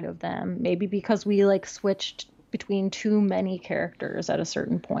inside of them. Maybe because we like switched between too many characters at a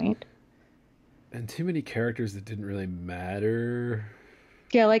certain point. And too many characters that didn't really matter.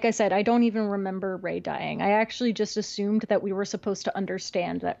 Yeah, like I said, I don't even remember Ray dying. I actually just assumed that we were supposed to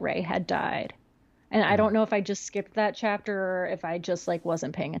understand that Ray had died. And I don't know if I just skipped that chapter or if I just like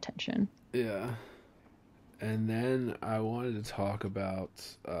wasn't paying attention. Yeah. And then I wanted to talk about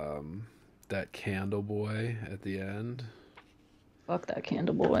that candle boy at the end. Fuck that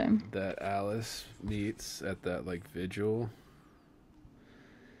candle boy. That Alice meets at that like vigil.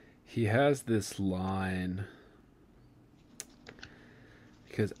 He has this line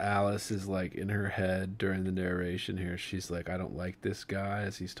because Alice is like in her head during the narration here. She's like, I don't like this guy,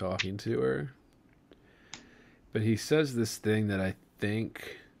 as he's talking to her. But he says this thing that I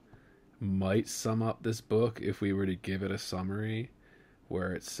think might sum up this book if we were to give it a summary,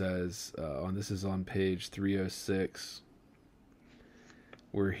 where it says this is on page 306,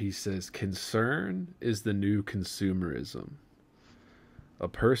 where he says, concern is the new consumerism. A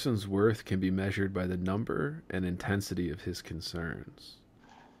person's worth can be measured by the number and intensity of his concerns.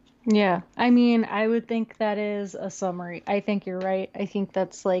 Yeah, I mean, I would think that is a summary. I think you're right. I think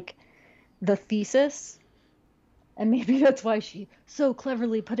that's like the thesis. And maybe that's why she so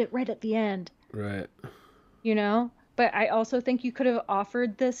cleverly put it right at the end. Right. But I also think you could have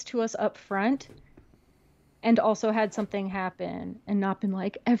offered this to us up front and also had something happen and not been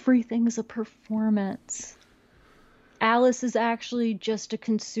like, everything's a performance. Alice is actually just a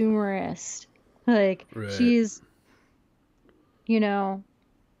consumerist. Like, right. She's,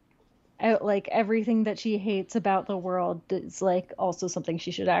 like everything that she hates about the world is like also something she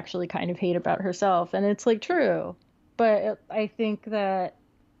should actually kind of hate about herself. And it's like true. But I think that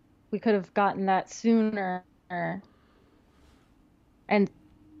we could have gotten that sooner and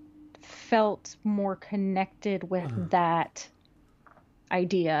felt more connected with that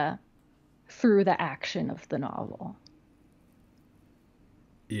idea through the action of the novel.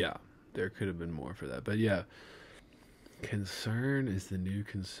 Yeah, there could have been more for that. But yeah, concern is the new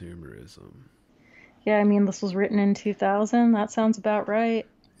consumerism. Yeah, I mean, this was written in 2000. That sounds about right.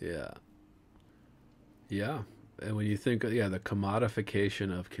 Yeah. Yeah. And when you think, the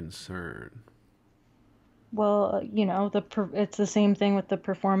commodification of concern. Well, it's the same thing with the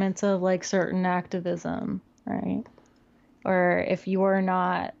performance of like certain activism, right? Or if you are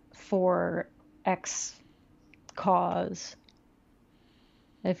not for X cause,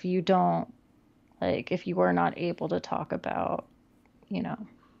 if you don't, like, if you are not able to talk about,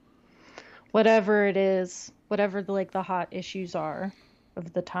 whatever it is, whatever the hot issues are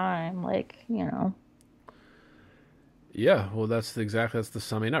of the time, like. Yeah, well, that's the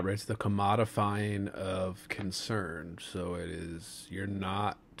summing up, right? It's the commodifying of concern. So it is, you're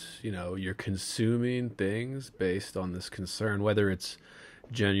not, you're consuming things based on this concern, whether it's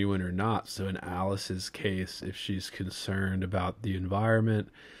genuine or not. So in Alice's case, if she's concerned about the environment,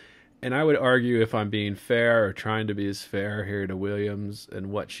 and I would argue, if I'm being fair or trying to be as fair here to Williams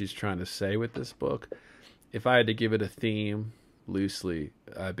and what she's trying to say with this book, if I had to give it a theme loosely,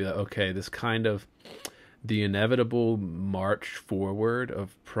 I'd be like, okay, this kind of the inevitable march forward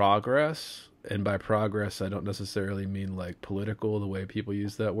of progress. And by progress, I don't necessarily mean like political, the way people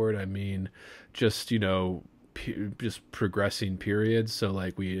use that word. I mean just, just progressing periods. So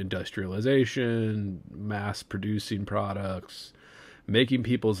like industrialization, mass producing products, making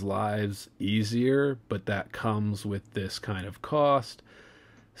people's lives easier, but that comes with this kind of cost.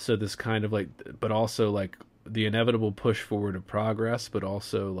 So this kind of like, but also like the inevitable push forward of progress, but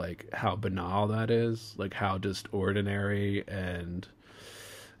also like how banal that is, like how just ordinary and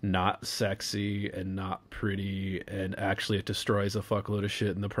not sexy and not pretty, and actually it destroys a fuckload of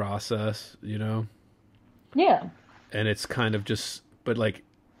shit in the process, Yeah. And it's kind of just, but like,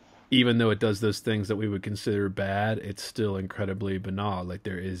 even though it does those things that we would consider bad, it's still incredibly banal. Like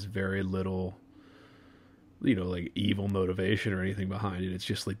there is very little, like evil motivation or anything behind it. It's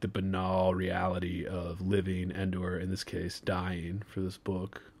just like the banal reality of living and, or in this case, dying for this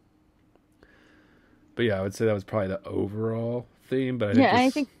book. But yeah, I would say that was probably the overall theme. But I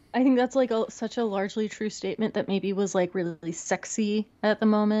think that's like such a largely true statement that maybe was like really sexy at the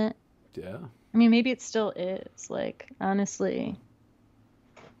moment. Yeah. I mean, maybe it still is. Like, honestly,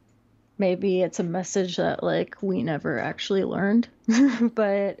 maybe it's a message that like we never actually learned.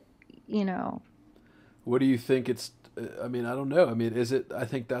 But, What do you think it's, I mean, I don't know. I mean, I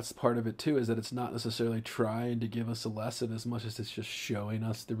think that's part of it too, is that it's not necessarily trying to give us a lesson as much as it's just showing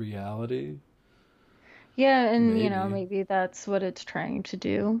us the reality. yeah, and Maybe. maybe that's what it's trying to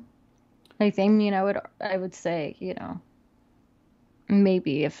do. I think, I would say,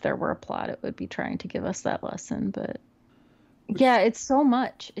 maybe if there were a plot, it would be trying to give us that lesson. But yeah, it's so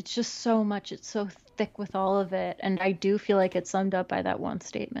much. It's just so much. It's so thick with all of it. And I do feel like it's summed up by that one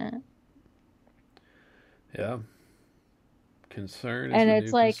statement. Yeah. Concern is And the it's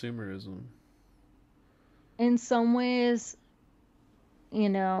new like, consumerism. in some ways, you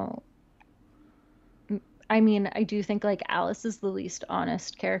know, I mean, I do think like Alice is the least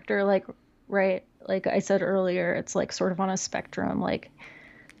honest character. Like, right? Like I said earlier, it's like sort of on a spectrum. Like,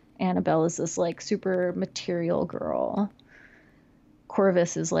 Annabelle is this like super material girl.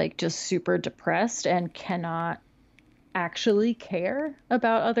 Corvus is like just super depressed and cannot actually care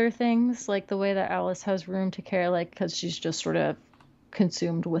about other things like the way that Alice has room to care, like because she's just sort of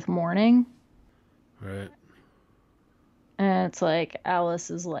consumed with mourning. Right. And it's like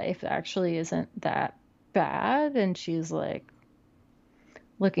Alice's life actually isn't that bad, and she's like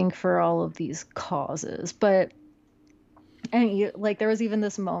looking for all of these causes. But like there was even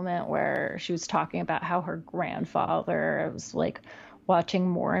this moment where she was talking about how her grandfather was like watching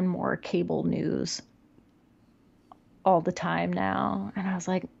more and more cable news all the time now. And I was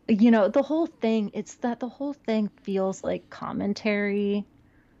like, the whole thing, it's that the whole thing feels like commentary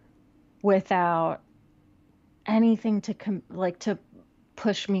without anything to to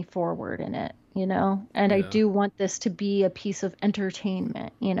push me forward in it, And I Yeah. do want this to be a piece of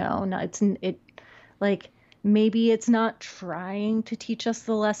entertainment, not it like maybe it's not trying to teach us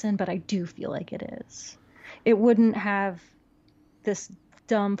the lesson, but I do feel like it is. It wouldn't have this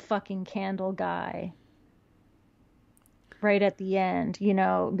dumb fucking candle guy right at the end,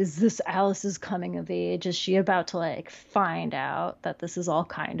 is this Alice's coming of age? Is she about to like find out that this is all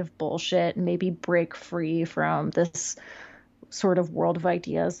kind of bullshit and maybe break free from this sort of world of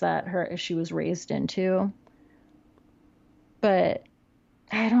ideas that she was raised into? But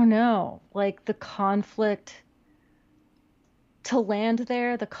I don't know, like the conflict to land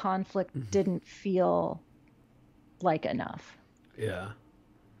there, the conflict didn't feel like enough. Yeah.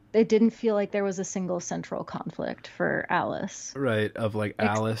 It didn't feel like there was a single central conflict for Alice. Right. Of like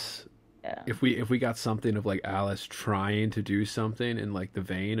Alice. Yeah. If we got something of like Alice trying to do something in like the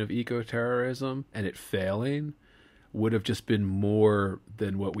vein of eco-terrorism and it failing, would have just been more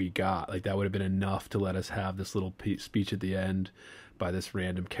than what we got. Like that would have been enough to let us have this little speech at the end by this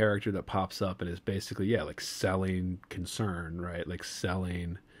random character that pops up and is basically, yeah, like selling concern, right? Like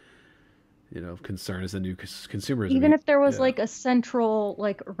selling, concern is the new consumerism. Even if there was like a central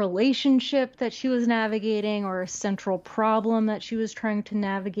like relationship that she was navigating or a central problem that she was trying to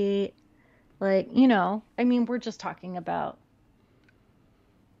navigate, like, I mean, we're just talking about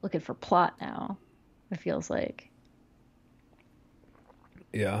looking for plot now, it feels like.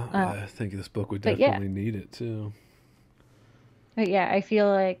 Yeah, I think this book would definitely need it too. But yeah, I feel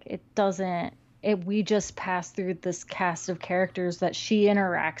like it doesn't we just pass through this cast of characters that she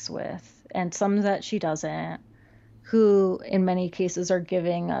interacts with and some that she doesn't, who in many cases are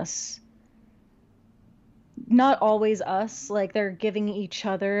giving us, not always us, like they're giving each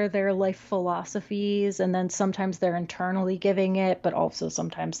other their life philosophies, and then sometimes they're internally giving it, but also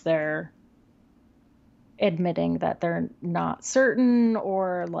sometimes they're admitting that they're not certain,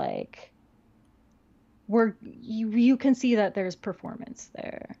 or like you can see that there's performance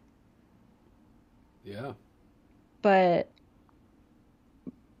there. Yeah. But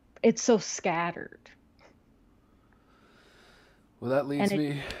it's so scattered. Well, that leads And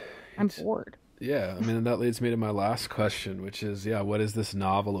me. I'm bored. Yeah, I mean, that leads me to my last question, which is, yeah, what is this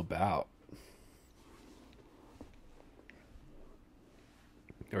novel about?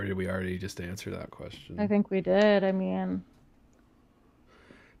 Or did we already just answer that question? I think we did. I mean,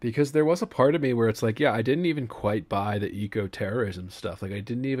 Because there was a part of me where it's like, yeah, I didn't even quite buy the eco-terrorism stuff. Like, I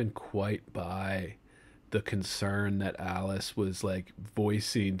didn't even quite buy the concern that Alice was like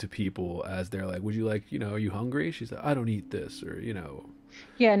voicing to people as they're like, would you like, are you hungry? She's like, I don't eat this, or,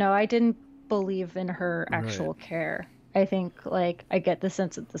 yeah, no, I didn't believe in her Right. actual care. I think like I get the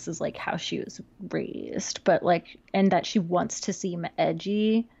sense that this is like how she was raised, but like, and that she wants to seem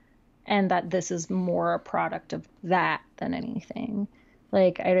edgy, and that this is more a product of that than anything.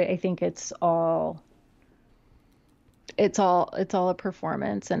 Like I think it's all a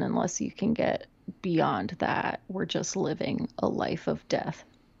performance, and unless you can get beyond that, we're just living a life of death.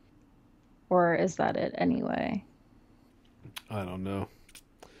 Or is that it anyway? I don't know.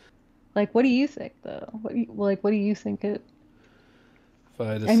 Like, what do you think though? What do you think it? If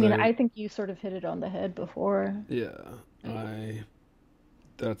I had to I mean, say, I think you sort of hit it on the head before. yeah, I,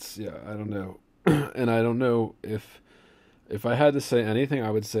 yeah, I don't know. And I don't know if I had to say anything,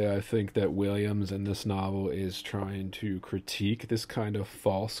 I would say I think that Williams in this novel is trying to critique this kind of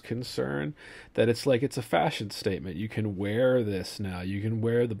false concern that it's like it's a fashion statement. You can wear this now. You can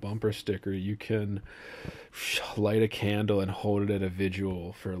wear the bumper sticker. You can light a candle and hold it at a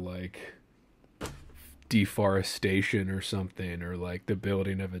vigil for like deforestation or something, or like the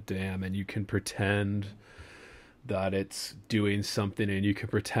building of a dam, and you can pretend that it's doing something, and you can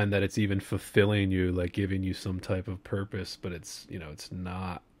pretend that it's even fulfilling you, like giving you some type of purpose, but it's it's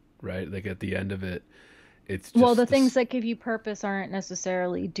not, right? Like at the end of it, it's Well, just the things this. that give you purpose aren't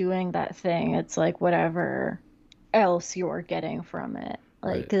necessarily doing that thing. It's like whatever else you're getting from it.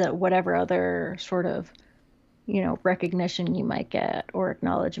 Like Right. whatever other sort of, recognition you might get, or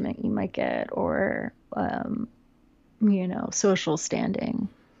acknowledgement you might get, or social standing,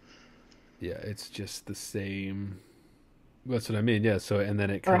 Yeah, it's just the same. That's what I mean. Yeah, so and then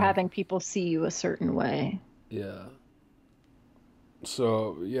it or kind of, having people see you a certain way. yeah.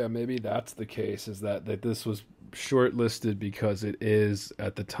 So yeah, maybe that's the case, is that this was shortlisted because it is,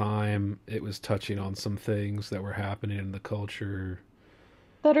 at the time, it was touching on some things that were happening in the culture.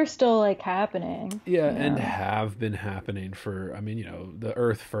 That are still like happening, Yeah, you and know. have been happening for, I mean, the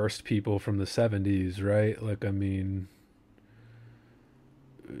Earth First people from the 70s, right? Like, I mean,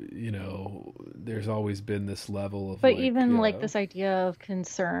 there's always been this level of But like, even like yeah, this idea of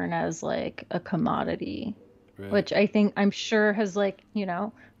concern as like a commodity, right. which I'm sure has like,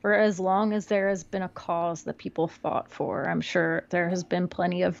 for as long as there has been a cause that people fought for, I'm sure there has been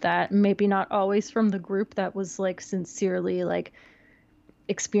plenty of that. Maybe not always from the group that was like sincerely like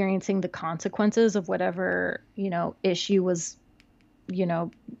experiencing the consequences of whatever, issue was, you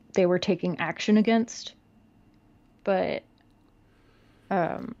know, they were taking action against. But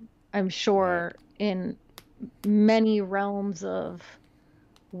um, I'm Right. sure in many realms of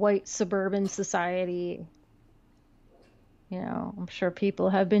white suburban society, I'm sure people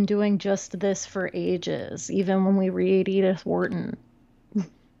have been doing just this for ages, even when we read Edith Wharton,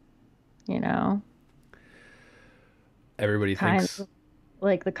 you know, Everybody kinds thinks of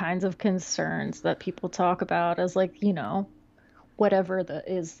like the kinds of concerns that people talk about as like, whatever the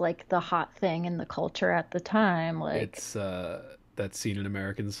is like the hot thing in the culture at the time, like it's that scene in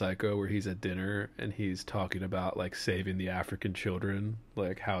American Psycho where he's at dinner and he's talking about like saving the African children,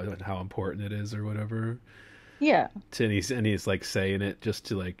 like how important it is or whatever. yeah. And he's like saying it just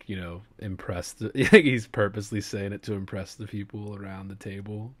to like impress the he's purposely saying it to impress the people around the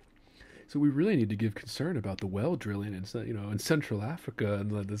table. So we really need to give concern about the well drilling in Central Africa,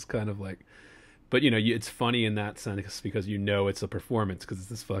 and like this kind of like, but it's funny in that sense because it's a performance because it's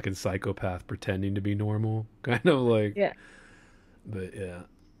this fucking psychopath pretending to be normal, kind of like. Yeah. But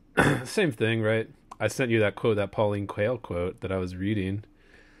yeah, same thing, right? I sent you that quote, that Pauline Quayle quote that I was reading,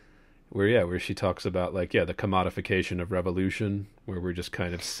 where she talks about like, yeah, the commodification of revolution, where we're just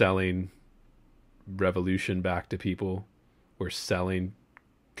kind of selling revolution back to people, We're selling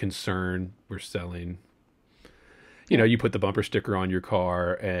concern. We're selling, you know, you put the bumper sticker on your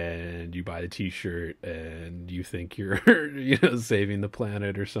car and you buy the t-shirt and you think you're, you know, saving the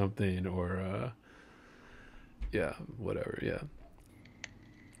planet or something, or, yeah, whatever. Yeah.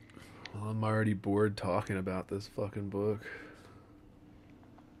 Well, I'm already bored talking about this fucking book.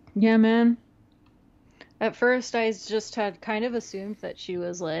 Yeah, man. At first, I just had kind of assumed that she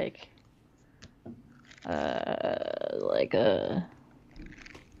was like a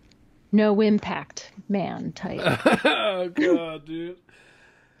no impact man type. Oh god, dude.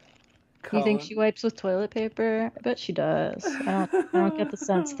 You think Colin. she wipes with toilet paper? I bet she does. I don't get the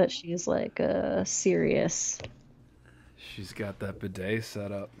sense that she's like serious. She's got that bidet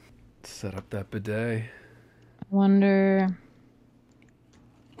set up. Set up that bidet. I wonder.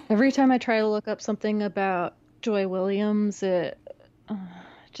 Every time I try to look up something about Joy Williams, it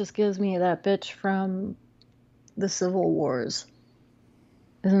just gives me that bitch from the Civil Wars.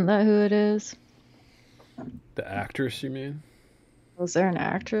 Isn't that who it is? The actress, you mean? Was there an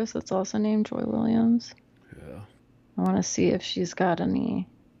actress that's also named Joy Williams? Yeah. I want to see if she's got any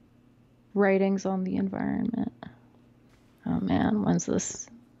writings on the environment. Oh man, when's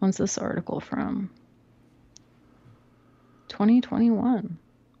this article from? 2021.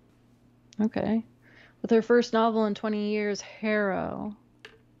 Okay. With her first novel in 20 years, Harrow.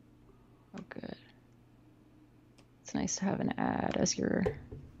 Oh, good. It's nice to have an ad as you're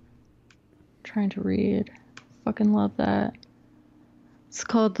trying to read. Fucking love that. It's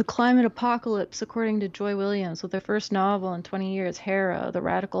called The Climate Apocalypse, according to Joy Williams. With her first novel in 20 years, Harrow, the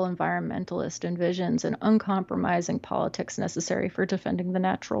radical environmentalist, envisions an uncompromising politics necessary for defending the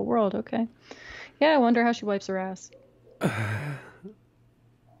natural world. Okay. Yeah, I wonder how she wipes her ass.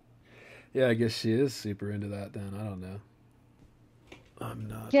 Yeah, I guess she is super into that then. I don't know. I'm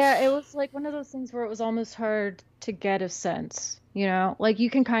not. Yeah, it was like one of those things where it was almost hard to get a sense, you know? Like you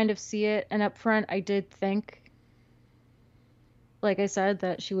can kind of see it, and up front I did think, like I said,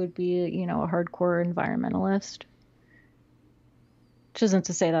 that she would be, you know, a hardcore environmentalist. Which isn't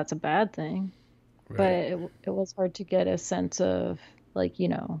to say that's a bad thing, Right. but it was hard to get a sense of, like, you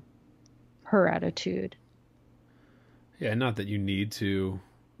know, her attitude. Yeah, not that you need to.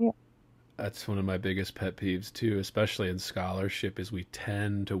 Yeah. That's one of my biggest pet peeves too, especially in scholarship, is we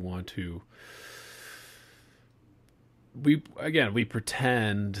tend to want to we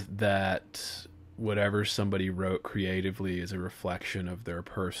pretend that whatever somebody wrote creatively is a reflection of their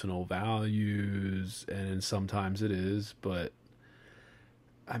personal values, and sometimes it is, but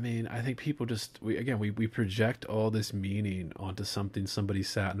I mean, I think people just we project all this meaning onto something somebody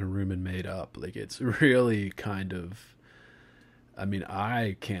sat in a room and made up. Like, it's really kind of, I mean,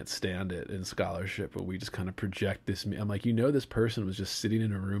 I can't stand it in scholarship, but we just kind of project this. I'm like, you know, this person was just sitting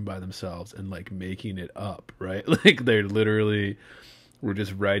in a room by themselves and like making it up, right? Like, they literally were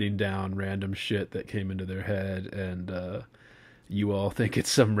just writing down random shit that came into their head, and you all think it's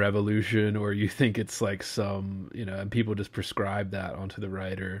some revolution, or you think it's like some, you know, and people just prescribe that onto the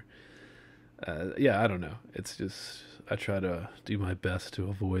writer. Yeah, I don't know. It's just, I try to do my best to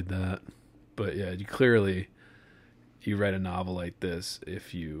avoid that. But yeah, you write a novel like this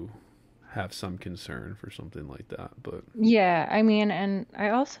if you have some concern for something like that. But Yeah, I mean, and I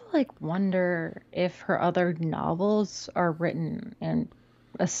also like wonder if her other novels are written in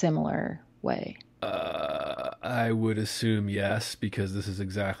a similar way. I would assume yes, because this is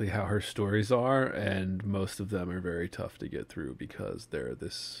exactly how her stories are, and most of them are very tough to get through because they're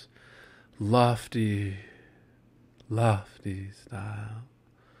this lofty style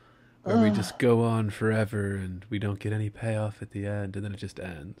where we just go on forever and we don't get any payoff at the end, and then it just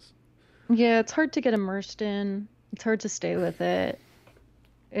ends. Yeah, it's hard to get immersed in. It's hard to stay with it.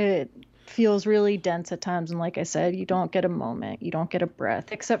 It feels really dense at times, and like I said, you don't get a moment, you don't get a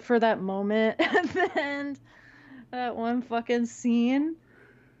breath, except for that moment at the end, that one fucking scene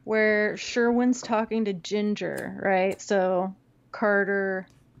where Sherwin's talking to Ginger, right? So Carter,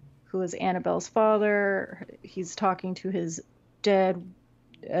 who is Annabelle's father, he's talking to his dead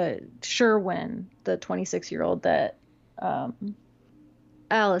Sherwin, the 26-year-old that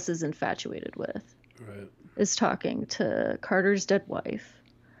Alice is infatuated with, Right. is talking to Carter's dead wife.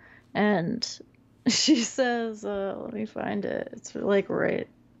 And she says, let me find it. It's like right.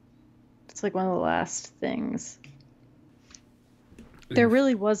 It's like one of the last things. There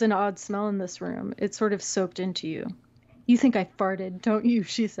really was an odd smell in this room. It sort of soaked into you. You think I farted, don't you?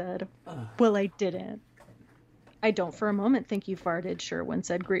 She said. Well, I didn't. I don't for a moment think you farted, Sherwin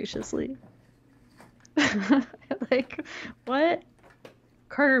said graciously. Like, what?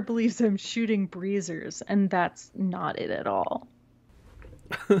 Carter believes I'm shooting breezers, and that's not it at all.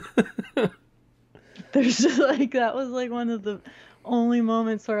 The There's just like that was like one of the only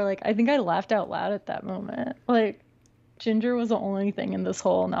moments where like I think I laughed out loud at that moment. Like Ginger was the only thing in this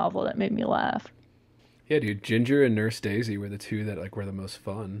whole novel that made me laugh. Yeah, dude, Ginger and Nurse Daisy were the two that like were the most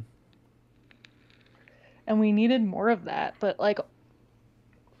fun. And we needed more of that, but like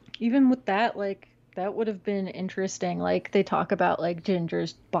even with that, like that would have been interesting. Like they talk about like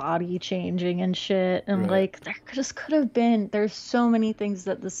Ginger's body changing and shit, and Right. like there just could have been. There's so many things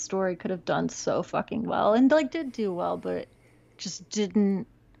that this story could have done so fucking well, and like did do well, but just didn't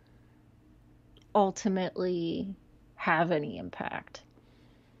ultimately have any impact.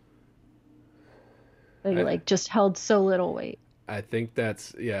 They like just held so little weight. I think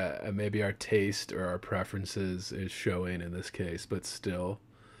that's, yeah, maybe our taste or our preferences is showing in this case, but still,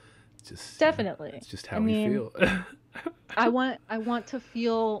 just Definitely. it's just how I we mean, feel. I want to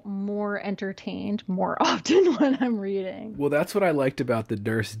feel more entertained more often when I'm reading. Well, that's what I liked about the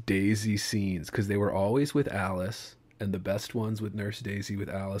Nurse Daisy scenes, because they were always with Alice, and the best ones with Nurse Daisy with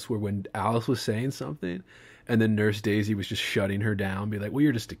Alice were when Alice was saying something, and then Nurse Daisy was just shutting her down, be like, "Well,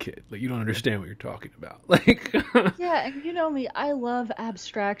 you're just a kid. Like, you don't understand what you're talking about." Like, Yeah, and you know me, I love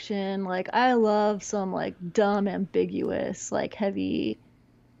abstraction. Like I love some like dumb, ambiguous, like heavy,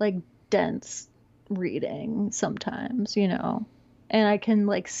 like dense reading sometimes, you know. And I can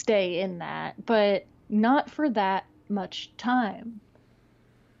like stay in that, but not for that much time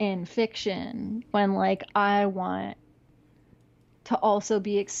in fiction when like I want to also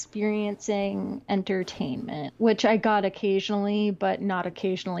be experiencing entertainment, which I got occasionally, but not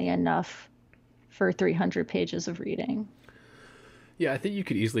occasionally enough for 300 pages of reading. yeah, I think you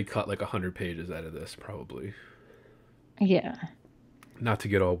could easily cut like 100 pages out of this, probably. Yeah. Not to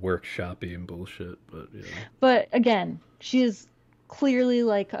get all workshoppy and bullshit, but yeah. But again, she is clearly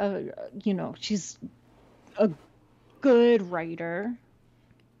like she's a good writer.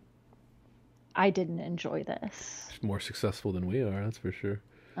 I didn't enjoy this. She's more successful than we are, that's for sure.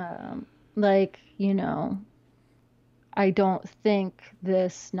 Like, I don't think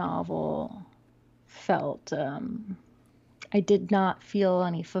this novel felt, I did not feel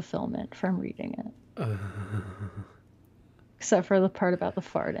any fulfillment from reading it. Except for the part about the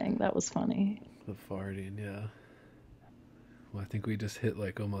farting. That was funny. The farting, yeah. Well, I think we just hit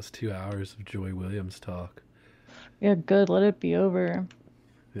like almost 2 hours of Joy Williams talk. Yeah, good. Let it be over.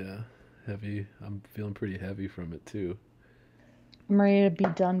 Yeah, heavy. I'm feeling pretty heavy from it too. I'm ready to be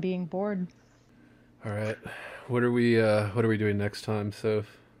done being bored. All right, what are we doing next time,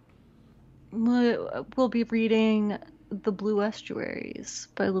 Soph? We'll be reading The Blue Estuaries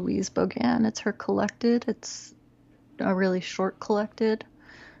by Louise Bogan. It's her collected. It's a really short collected.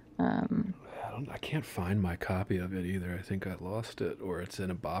 I can't find my copy of it either. I think I lost it, or it's in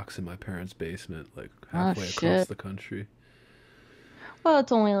a box in my parents' basement, like halfway across the country. Well,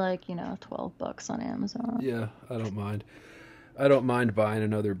 it's only like, $12 on Amazon. Yeah, I don't mind. I don't mind buying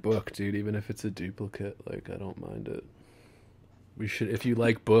another book, dude, even if it's a duplicate. Like, I don't mind it. We should, if you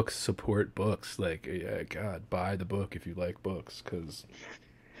like books, support books. Like, yeah, God, buy the book if you like books, because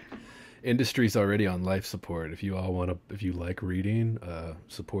industry's already on life support. If you like reading,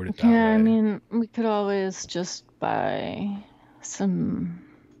 support it that way. Yeah, I mean, we could always just buy some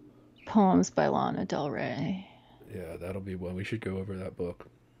poems by Lana Del Rey. Yeah, that'll be one. We should go over that book.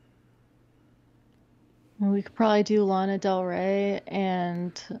 We could probably do Lana Del Rey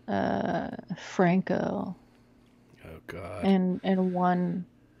and Franco. Oh God. In one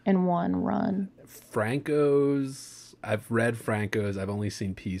run. Franco's. I've read Franco's. I've only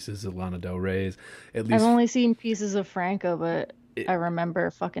seen pieces of Lana Del Rey's. At least I've only seen pieces of Franco, but I remember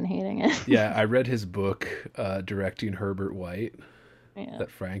fucking hating it. Yeah, I read his book, directing Herbert White. Yeah.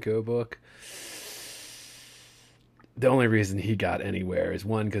 That Franco book. The only reason he got anywhere is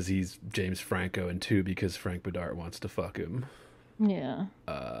one, because he's James Franco, and two, because Frank Bedard wants to fuck him. Yeah.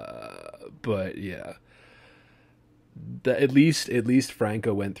 But yeah, at least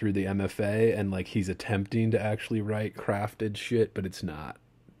Franco went through the MFA, and like he's attempting to actually write crafted shit, but it's not.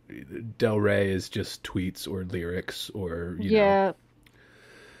 Del Rey is just tweets or lyrics or you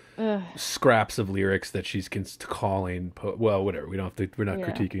know, scraps of lyrics that she's calling. Well, whatever. We don't have to. We're not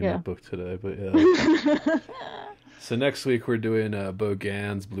critiquing that book today, but yeah. So next week we're doing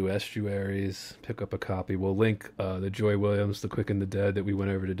Bogan's Blue Estuaries. Pick up a copy. We'll link the Joy Williams, The Quick and the Dead that we went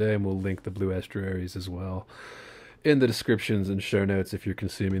over today, and we'll link the Blue Estuaries as well in the descriptions and show notes if you're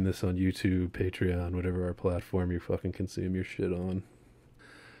consuming this on YouTube, Patreon, whatever our platform you fucking consume your shit on.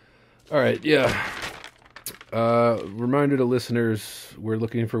 All right, yeah. Reminder to listeners, we're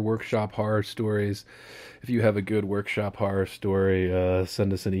looking for workshop horror stories. If you have a good workshop horror story,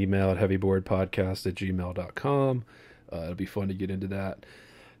 send us an email at heavyboardpodcast@gmail.com. It'll be fun to get into that.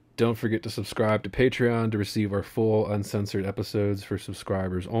 Don't forget to subscribe to Patreon to receive our full uncensored episodes for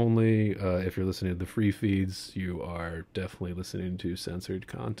subscribers only. If you're listening to the free feeds, you are definitely listening to censored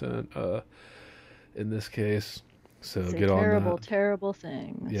content in this case. So Say get on that. terrible, terrible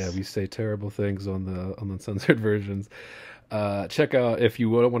things. Yeah, we say terrible things on the uncensored versions. Check out, if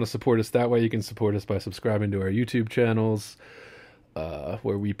you want to support us that way, you can support us by subscribing to our YouTube channels,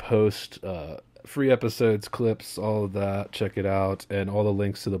 where we post free episodes, clips, all of that. Check it out, and all the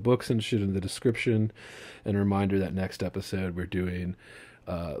links to the books and shit in the description. And a reminder that next episode we're doing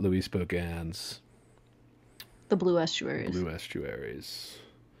Louise Bogan's The Blue Estuaries. Blue Estuaries.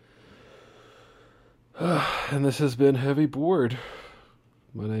 And this has been Heavy Bored.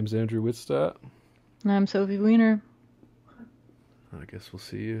 My name's Andrew Whitstadt. And I'm Sophie Wiener. I guess we'll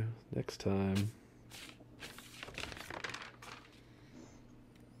see you next time.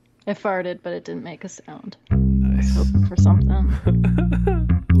 I farted, but it didn't make a sound. Nice. Hoping for something.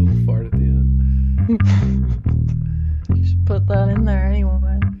 A little fart at the end. You should put that in there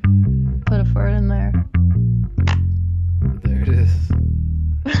anyway. Put a fart in there. There it is.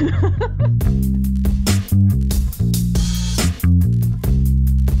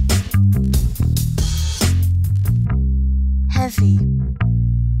 Heavy.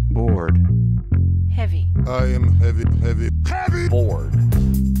 Bored. Heavy. I am heavy bored.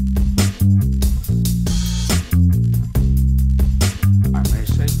 I may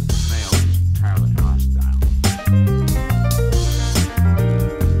say that the male is entirely hostile.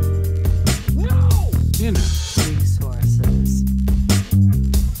 No! Resources.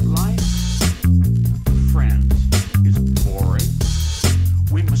 Life, friends, is boring.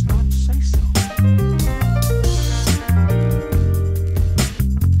 We must not say so.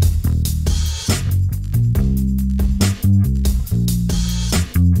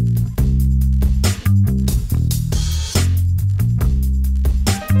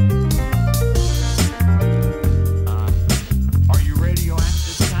 Are you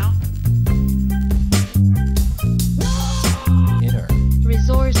radioactive now? Inner.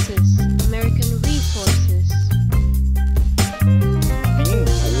 Resources, American resources. Being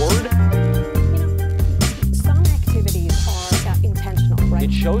bored, Some activities are intentional, right?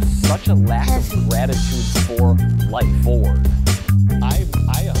 it shows such a lack of gratitude for life. Bored. I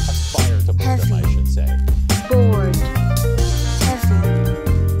aspire to boredom, I should say. Bored. Heavy.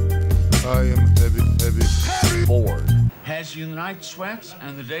 I am heavy Bored. Has you the night sweats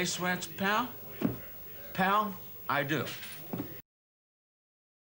and the day sweats, pal? Pal, I do.